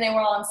messages here and there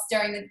while I'm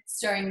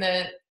stirring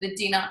the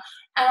dinner,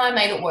 and I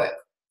made it work.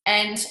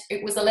 And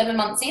it was 11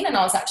 months in, and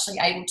I was actually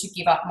able to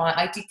give up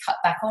I did cut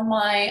back on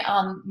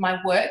my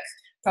work,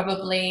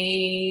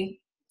 probably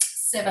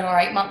 7 or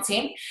 8 months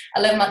in.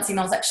 11 months in,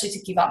 I was actually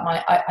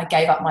I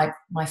gave up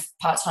my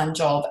part-time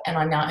job, and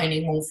I'm now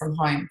earning more from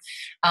home.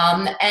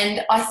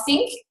 And I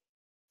think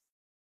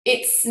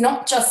it's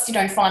not just, you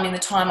know, finding the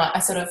time. I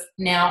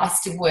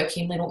still work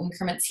in little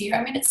increments here.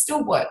 I mean, it's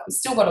still work. We've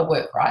still got to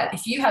work, right?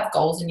 If you have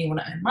goals and you want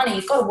to earn money,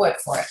 you've got to work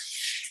for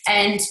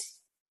it.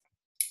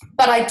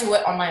 But I do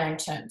it on my own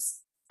terms.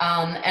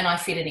 and I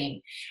fit it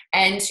in.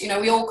 And, you know,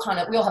 we all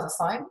have a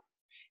phone.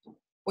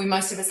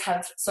 Most of us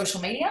have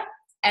social media,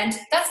 and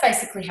that's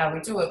basically how we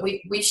do it.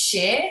 We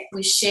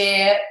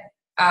share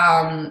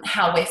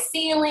how we're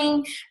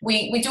feeling.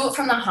 We do it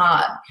from the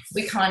heart.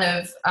 We kind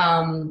of,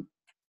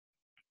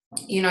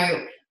 you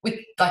know,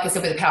 like I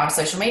said, with the power of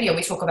social media,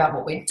 we talk about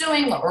what we're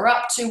doing, what we're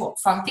up to, what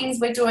fun things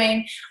we're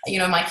doing. You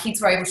know, my kids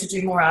were able to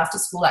do more after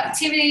school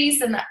activities,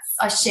 and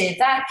I shared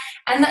that.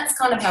 And that's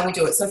kind of how we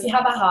do it. So if you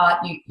have a heart,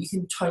 you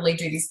can totally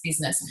do this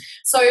business.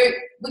 So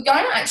we're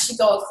going to actually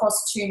go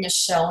across to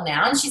Michelle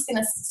now, and she's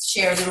going to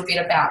share a little bit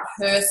about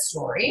her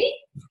story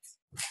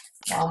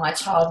while my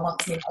child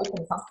wants me to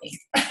open something.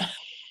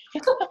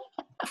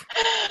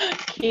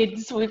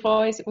 Kids, we've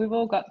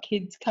all got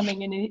kids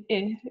coming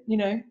in, you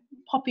know,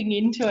 popping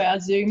into our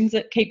Zooms.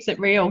 It keeps it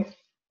real.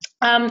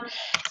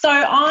 So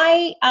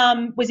I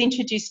was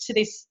introduced to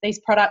these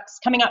products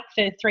coming up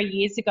for 3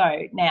 years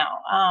ago now,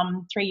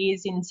 3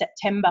 years in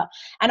September,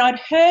 and I'd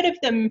heard of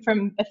them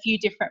from a few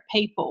different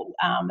people.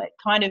 It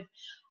kind of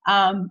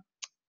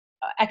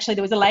actually,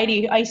 there was a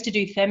lady, I used to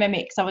do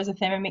Thermomix. I was a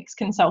Thermomix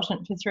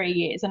consultant for 3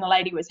 years, and a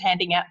lady was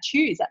handing out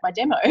chews at my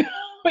demo,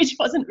 which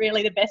wasn't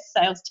really the best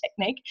sales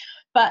technique.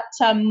 But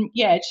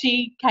yeah,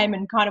 she came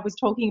and kind of was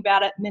talking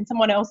about it, and then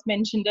someone else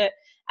mentioned it.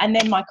 And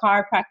then my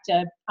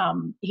chiropractor, I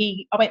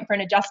went for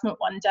an adjustment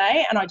one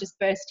day, and I just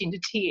burst into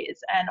tears,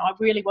 and I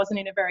really wasn't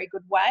in a very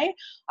good way.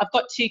 I've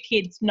got 2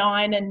 kids,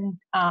 9 and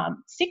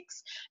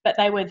 6, but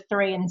they were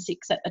 3 and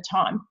 6 at the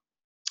time.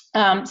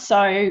 So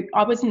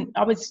I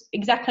was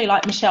exactly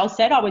like Michelle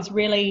said. I was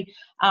really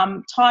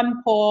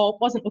time poor,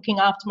 wasn't looking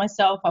after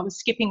myself. I was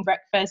skipping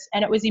breakfast,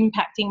 and it was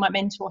impacting my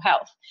mental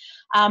health.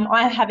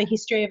 I have a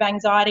history of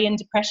anxiety and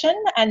depression,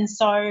 and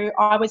so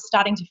I was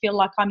starting to feel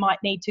like I might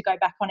need to go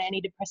back on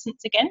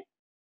antidepressants again.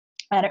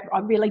 And I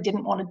really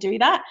didn't want to do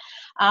that.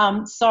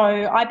 So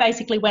I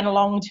basically went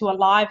along to a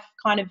live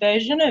kind of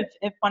version of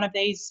one of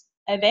these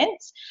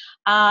events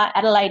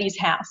at a lady's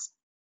house.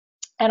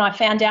 And I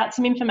found out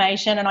some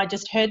information, and I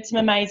just heard some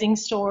amazing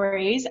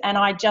stories, and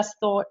I just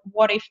thought,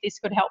 what if this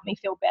could help me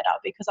feel better,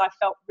 because I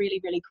felt really,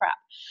 really crap.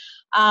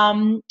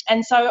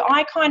 And so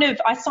I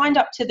signed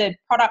up to the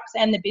products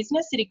and the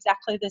business at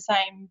exactly the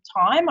same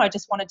time. I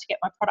just wanted to get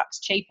my products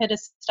cheaper to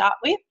start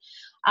with.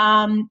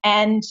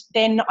 And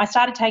then I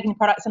started taking the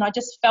products, and I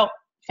just felt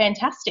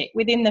fantastic.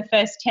 Within the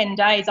first 10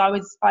 days, I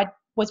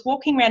was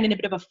walking around in a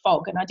bit of a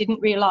fog, and I didn't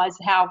realise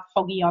how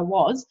foggy I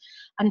was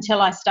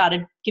until I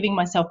started giving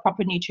myself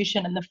proper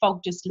nutrition, and the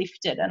fog just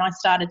lifted, and I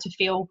started to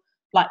feel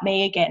like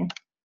me again.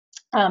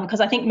 Because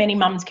I think many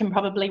mums can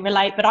probably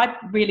relate, but I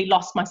really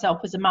lost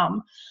myself as a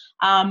mum.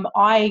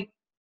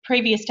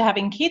 Previous to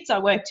having kids, I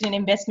worked in an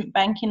investment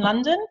bank in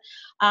London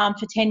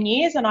for 10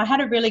 years, and I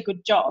had a really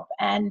good job.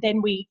 And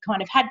then we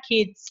kind of had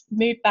kids,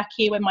 moved back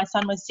here when my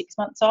son was 6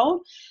 months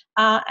old,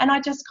 and I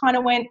just kind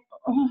of went,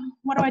 oh,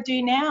 what do I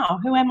do now?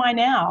 Who am I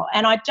now?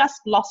 And I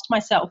just lost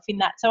myself in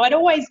that. So I'd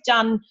always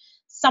done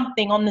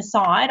something on the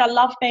side. I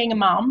love being a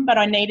mum, but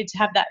I needed to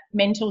have that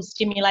mental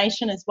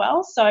stimulation as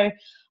well. So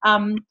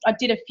I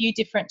did a few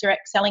different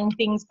direct selling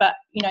things, but,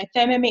 you know,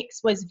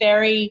 Thermomix was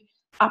very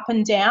up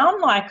and down.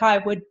 Like I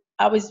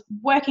was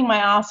working my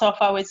ass off.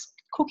 I was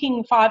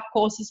cooking 5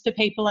 courses for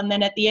people, and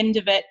then at the end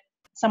of it,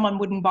 someone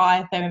wouldn't buy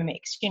a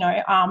Thermomix. You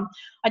know,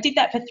 I did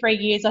that for 3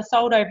 years. I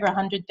sold over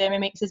 100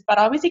 Thermomixes, but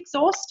I was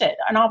exhausted,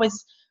 and I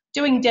was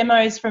doing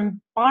demos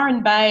from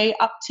Byron Bay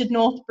up to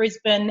North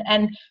Brisbane,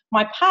 and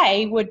my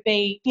pay would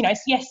be, you know,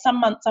 yes, some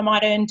months I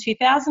might earn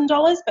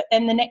 $2,000, but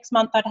then the next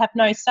month I'd have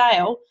no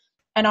sale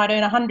and I'd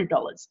earn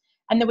 $100,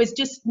 and there was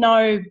just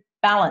no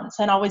balance.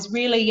 And I was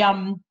really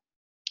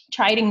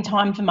trading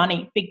time for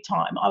money big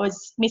time. I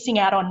was missing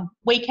out on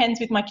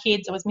weekends with my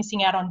kids. I was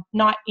missing out on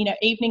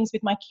evenings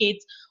with my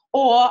kids,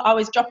 or I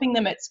was dropping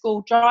them at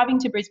school, driving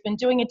to Brisbane,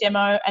 doing a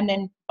demo, and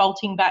then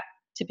bolting back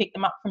to pick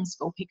them up from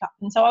school pickup.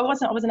 And so I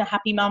wasn't a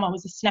happy mum. I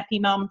was a snappy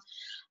mum.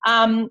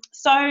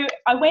 So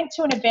I went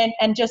to an event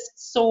and just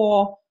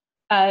saw,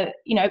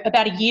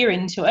 about a year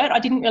into it, I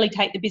didn't really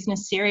take the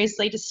business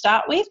seriously to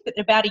start with, but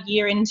about a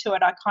year into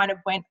it, I kind of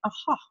went,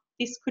 aha,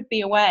 this could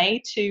be a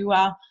way to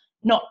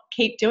not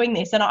keep doing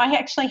this. And I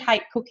actually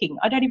hate cooking.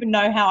 I don't even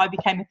know how I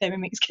became a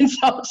Thermomix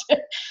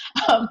consultant.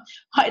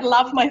 I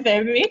love my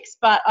Thermomix,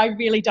 but I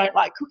really don't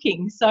like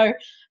cooking. So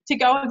to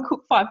go and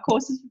cook 5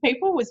 courses for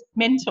people was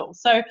mental.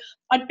 So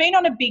I'd been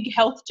on a big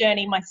health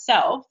journey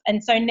myself.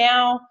 And so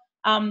now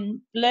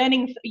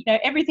learning,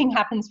 everything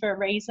happens for a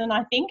reason,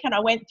 I think. And I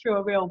went through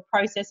a real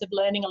process of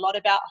learning a lot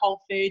about whole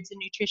foods and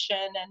nutrition,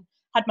 and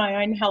had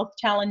my own health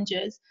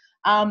challenges.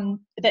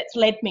 That's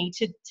led me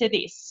to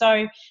this.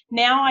 So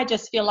now I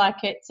just feel like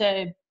it's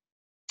a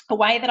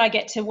way that I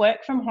get to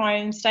work from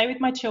home, stay with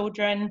my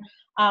children.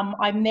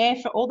 I'm there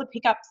for all the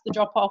pickups, the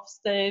drop-offs,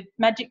 the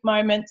magic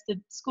moments, the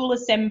school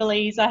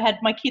assemblies.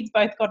 My kids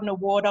both got an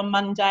award on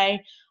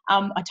Monday.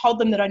 I told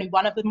them that only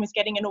one of them was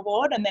getting an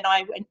award, and then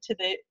I went to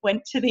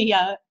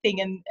the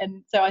thing,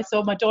 and so I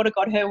saw my daughter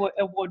got her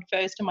award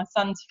first, and my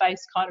son's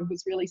face kind of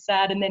was really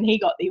sad, and then he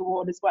got the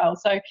award as well.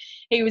 So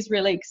he was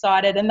really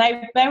excited, and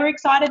they were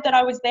excited that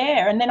I was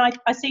there. And then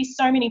I see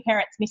so many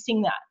parents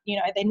missing that.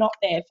 They're not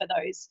there for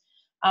those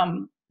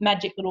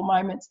magic little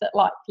moments that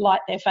light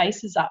their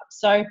faces up.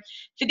 So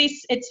for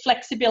this, it's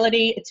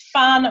flexibility, it's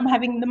fun. I'm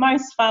having the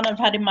most fun I've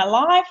had in my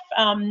life.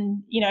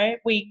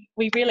 We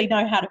really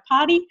know how to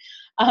party,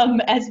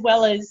 as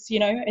well as,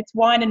 it's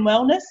wine and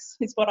wellness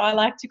is what I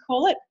like to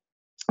call it.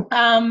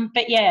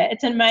 But yeah,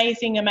 it's an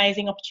amazing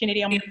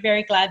opportunity. I'm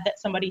very glad that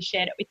somebody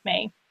shared it with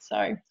me.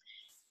 So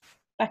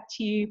back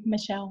to you,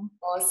 Michelle.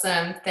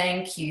 Awesome.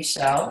 Thank you,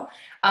 Shell.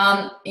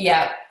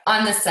 Yeah,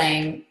 I'm the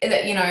same.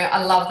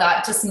 I love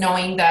that, just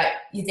knowing that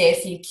you're there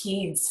for your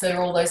kids, for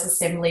all those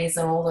assemblies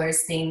and all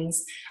those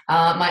things.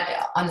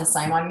 I'm the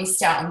same. I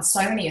missed out on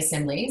so many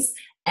assemblies,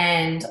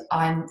 and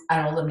I'm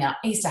at all of them now.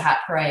 Easter hat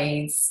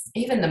parades,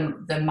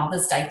 even the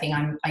Mother's Day thing,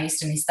 I used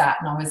to miss that,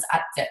 and I was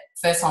at the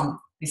first one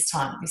this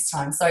time.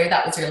 So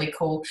that was really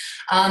cool.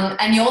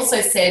 And you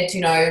also said,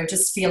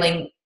 just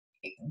feeling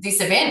this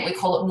event, we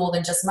call it More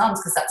Than Just Mums,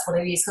 because that's what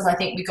it is. Because I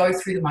think we go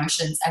through the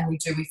motions and we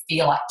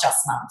feel like just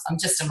mums. I'm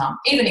just a mum.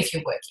 Even if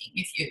you're working,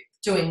 if you're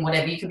doing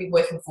whatever, you could be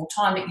working full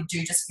time, but you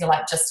do just feel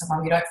like just a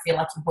mum. You don't feel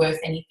like you're worth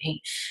anything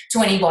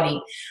to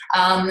anybody.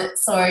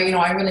 So,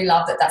 I really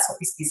love that that's what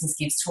this business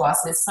gives to us.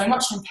 There's so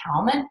much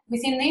empowerment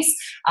within this.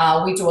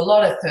 We do a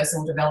lot of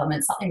personal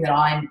development, something that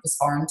I was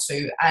foreign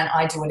to, and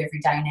I do it every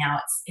day now.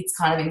 It's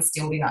kind of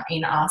instilled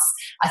in us.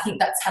 I think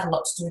that's had a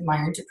lot to do with my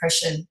own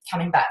depression.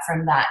 Coming back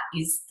from that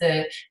is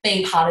the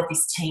being part of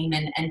this team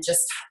and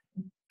just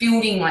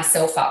building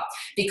myself up,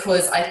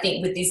 because I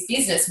think with this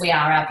business, we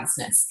are our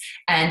business,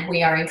 and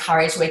we are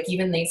encouraged, we're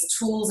given these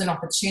tools and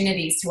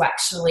opportunities to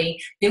actually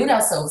build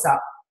ourselves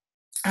up.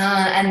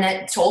 And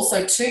that's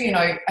also too,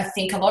 I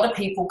think a lot of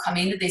people come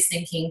into this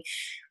thinking,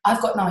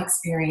 I've got no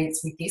experience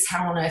with this,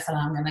 how on earth am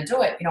I going to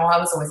do it? I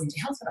was always into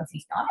health, but I'm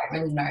thinking, I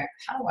don't really know,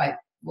 how do I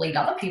lead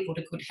other people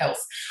to good health?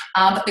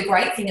 But the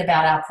great thing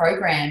about our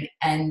program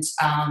and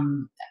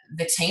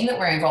the team that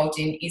we're involved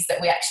in is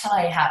that we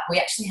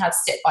actually have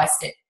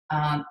step-by-step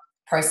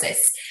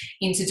process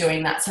into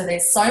doing that. So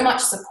there's so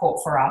much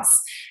support for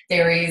us.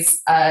 There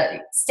is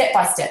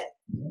step-by-step.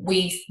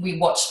 We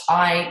watch.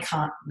 I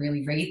can't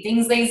really read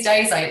things these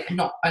days.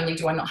 Not only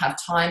do I not have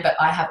time, but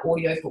I have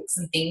audio books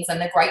and things.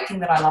 And the great thing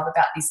that I love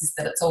about this is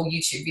that it's all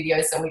YouTube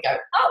videos. So we go,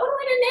 what do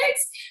we do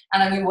next?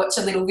 And then we watch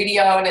a little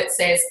video and it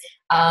says,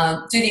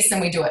 do this,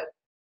 and we do it.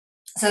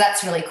 So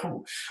that's really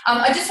cool.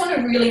 I just want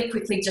to really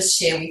quickly just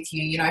share with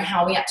you,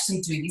 how we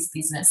actually do this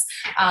business.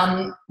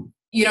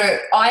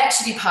 I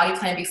actually did Party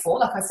Plan before.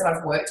 Like I said,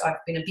 I've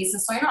been a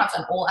business owner. I've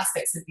done all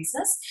aspects of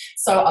business.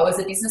 So I was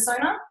a business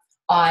owner.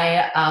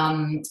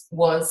 I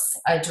was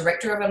a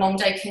director of a long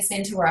day care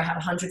centre where I had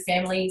 100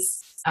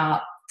 families,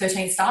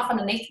 13 staff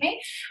underneath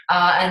me.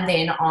 And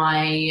then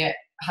I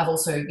have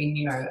also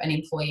been, an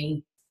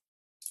employee.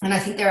 And I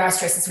think there are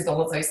stresses with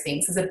all of those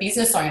things. As a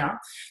business owner,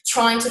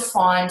 trying to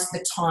find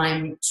the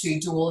time to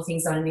do all the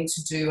things that I need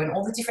to do and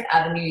all the different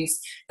avenues,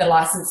 the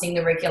licensing,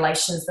 the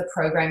regulations, the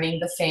programming,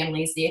 the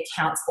families, the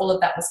accounts, all of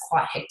that was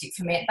quite hectic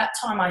for me. At that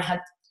time, I had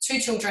 2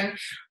 children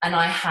and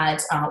I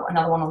had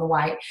another one on the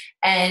way.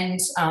 And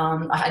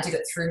I did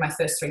it through my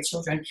first 3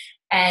 children.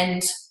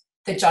 And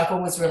the juggle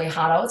was really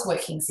hard. I was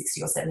working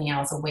 60 or 70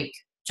 hours a week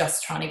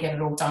just trying to get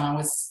it all done. I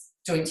was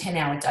doing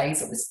 10-hour days.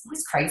 It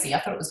was crazy. I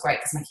thought it was great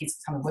because my kids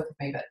would come and work with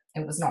me, but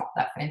it was not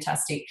that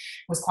fantastic. It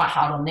was quite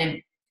hard on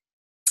them.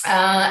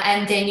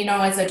 And then,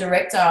 as a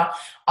director,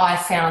 I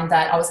found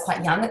that I was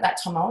quite young at that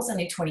time. I was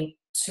only 22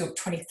 or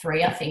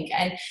 23, I think,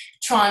 and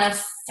trying to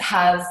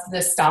have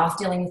the staff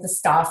dealing with the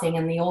staffing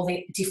and all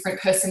the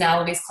different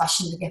personalities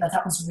clashing together,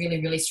 that was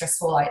really, really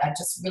stressful. I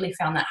just really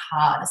found that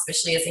hard,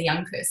 especially as a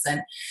young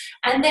person.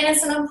 And then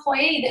as an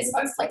employee, there's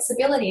no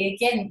flexibility.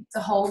 Again,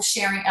 the whole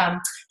sharing,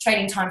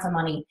 trading time for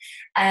money.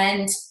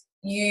 And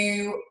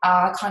you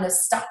are kind of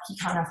stuck. You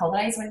can't have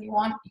holidays when you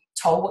want. You're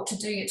told what to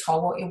do. You're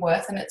told what you're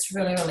worth. And it's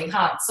really, really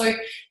hard. So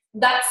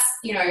that's,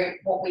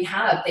 what we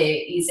have there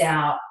is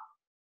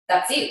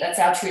that's it. That's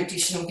our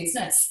traditional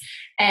business.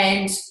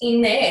 And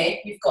in there,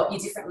 you've got your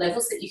different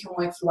levels that you can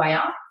work your way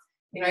up.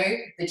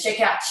 The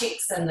checkout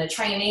chicks and the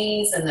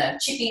trainees and the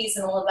chippies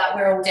and all of that,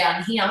 we're all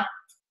down here.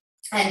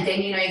 And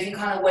then, you can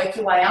kind of work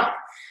your way up.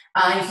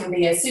 You can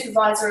be a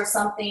supervisor of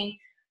something.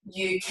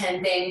 You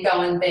can then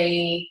go and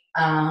be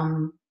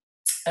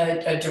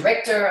a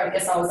director. I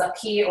guess I was up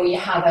here. Or you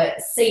have a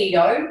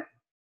CEO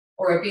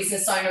or a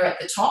business owner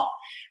at the top.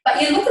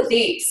 But you look at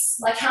this,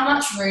 like how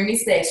much room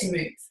is there to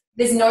move?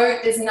 There's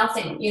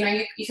nothing.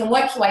 You can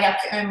work your way up,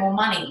 you earn more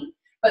money,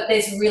 but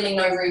there's really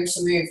no room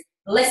to move.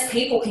 Less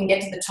people can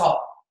get to the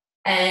top,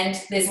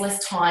 and there's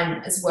less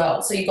time as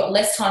well. So you've got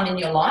less time in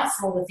your life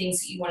for all the things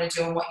that you want to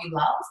do and what you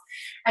love.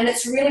 And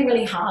it's really,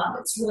 really hard.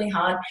 It's really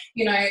hard.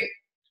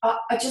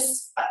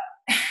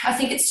 I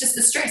think it's just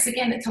the stress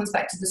again that comes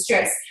back to the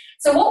stress.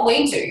 So what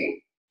we do,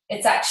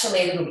 it's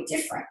actually a little bit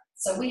different.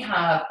 So we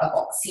have a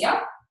box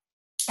here.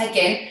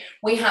 Again,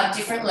 we have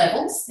different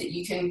levels that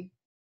you can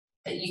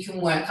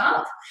work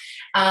up.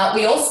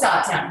 We all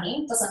start down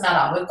here. Doesn't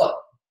matter.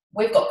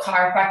 We've got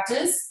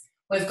chiropractors.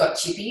 We've got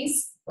chippies.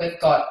 We've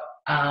got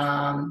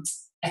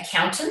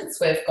accountants.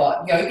 We've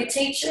got yoga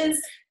teachers,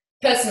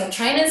 personal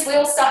trainers. We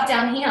all start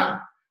down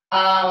here.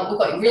 We've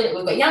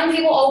got young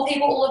people, old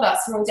people, all of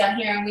us are all down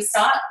here, and we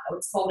start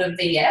what's called a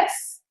VF.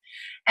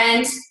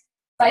 And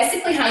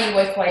basically how you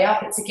work your way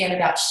up, it's again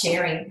about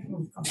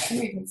sharing. Can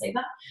you even see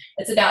that?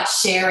 It's about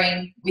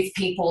sharing with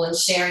people and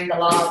sharing the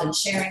love and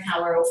sharing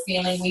how we're all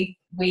feeling.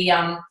 We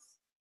have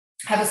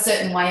a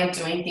certain way of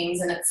doing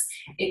things, and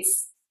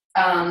it's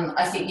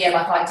I think, yeah,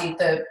 like I did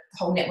the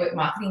whole network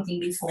marketing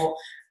thing before,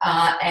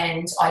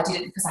 and I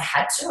did it because I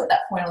had to. At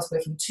that point, I was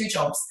working 2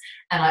 jobs,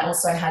 and I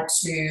also had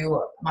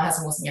to, my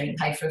husband wasn't getting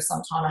paid for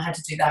some time. I had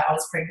to do that. I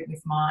was pregnant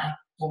with my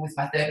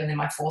 3rd and then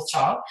my 4th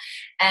child,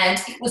 and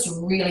it was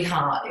really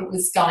hard. It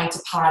was going to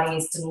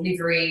parties,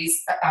 deliveries,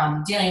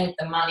 dealing with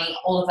the money,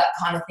 all of that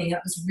kind of thing. It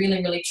was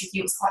really, really tricky.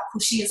 It was quite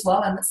pushy as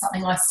well, and it's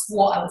something I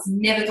swore I was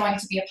never going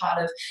to be a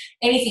part of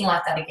anything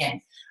like that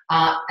again.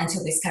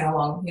 Until this came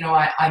along. You know,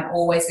 I've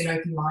always been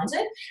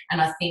open-minded,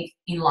 and I think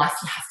in life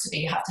you have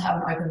to have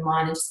an open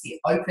mind and just be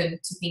open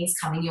to things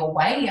coming your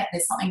way.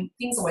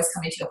 Things always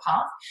come into your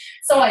path.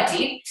 So I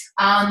did.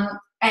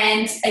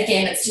 And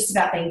again, it's just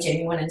about being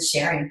genuine and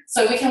sharing.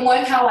 So we can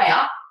work our way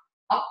up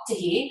to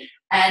here,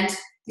 and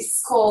this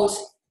is called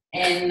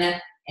NMD.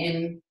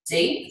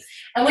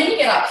 And when you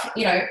get up,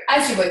 you know,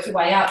 as you work your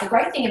way up, the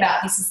great thing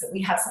about this is that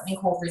we have something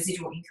called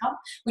residual income,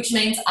 which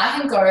means I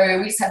can go,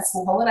 we just had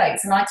school holidays,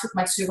 and I took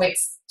my 2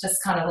 weeks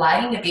just kind of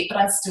lagging a bit, but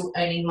I'm still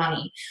earning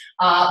money.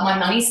 My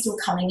money's still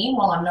coming in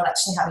while I'm not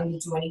actually having to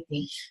do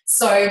anything.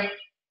 So,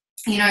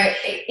 you know,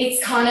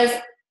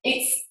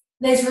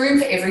 there's room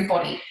for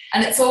everybody,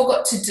 and it's all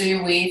got to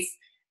do with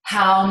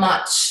how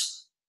much,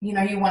 you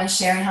know, you want to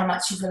share and how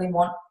much you really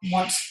want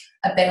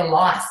a better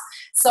life.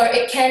 So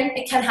it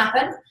can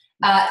happen.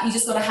 You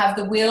just got to have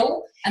the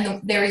will,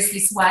 and there is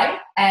this way.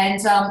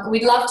 And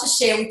we'd love to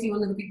share with you a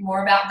little bit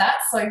more about that.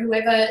 So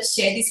whoever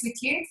shared this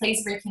with you,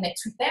 please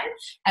reconnect with them,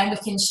 and we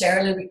can share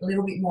a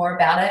little bit more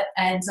about it.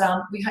 And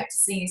we hope to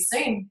see you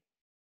soon.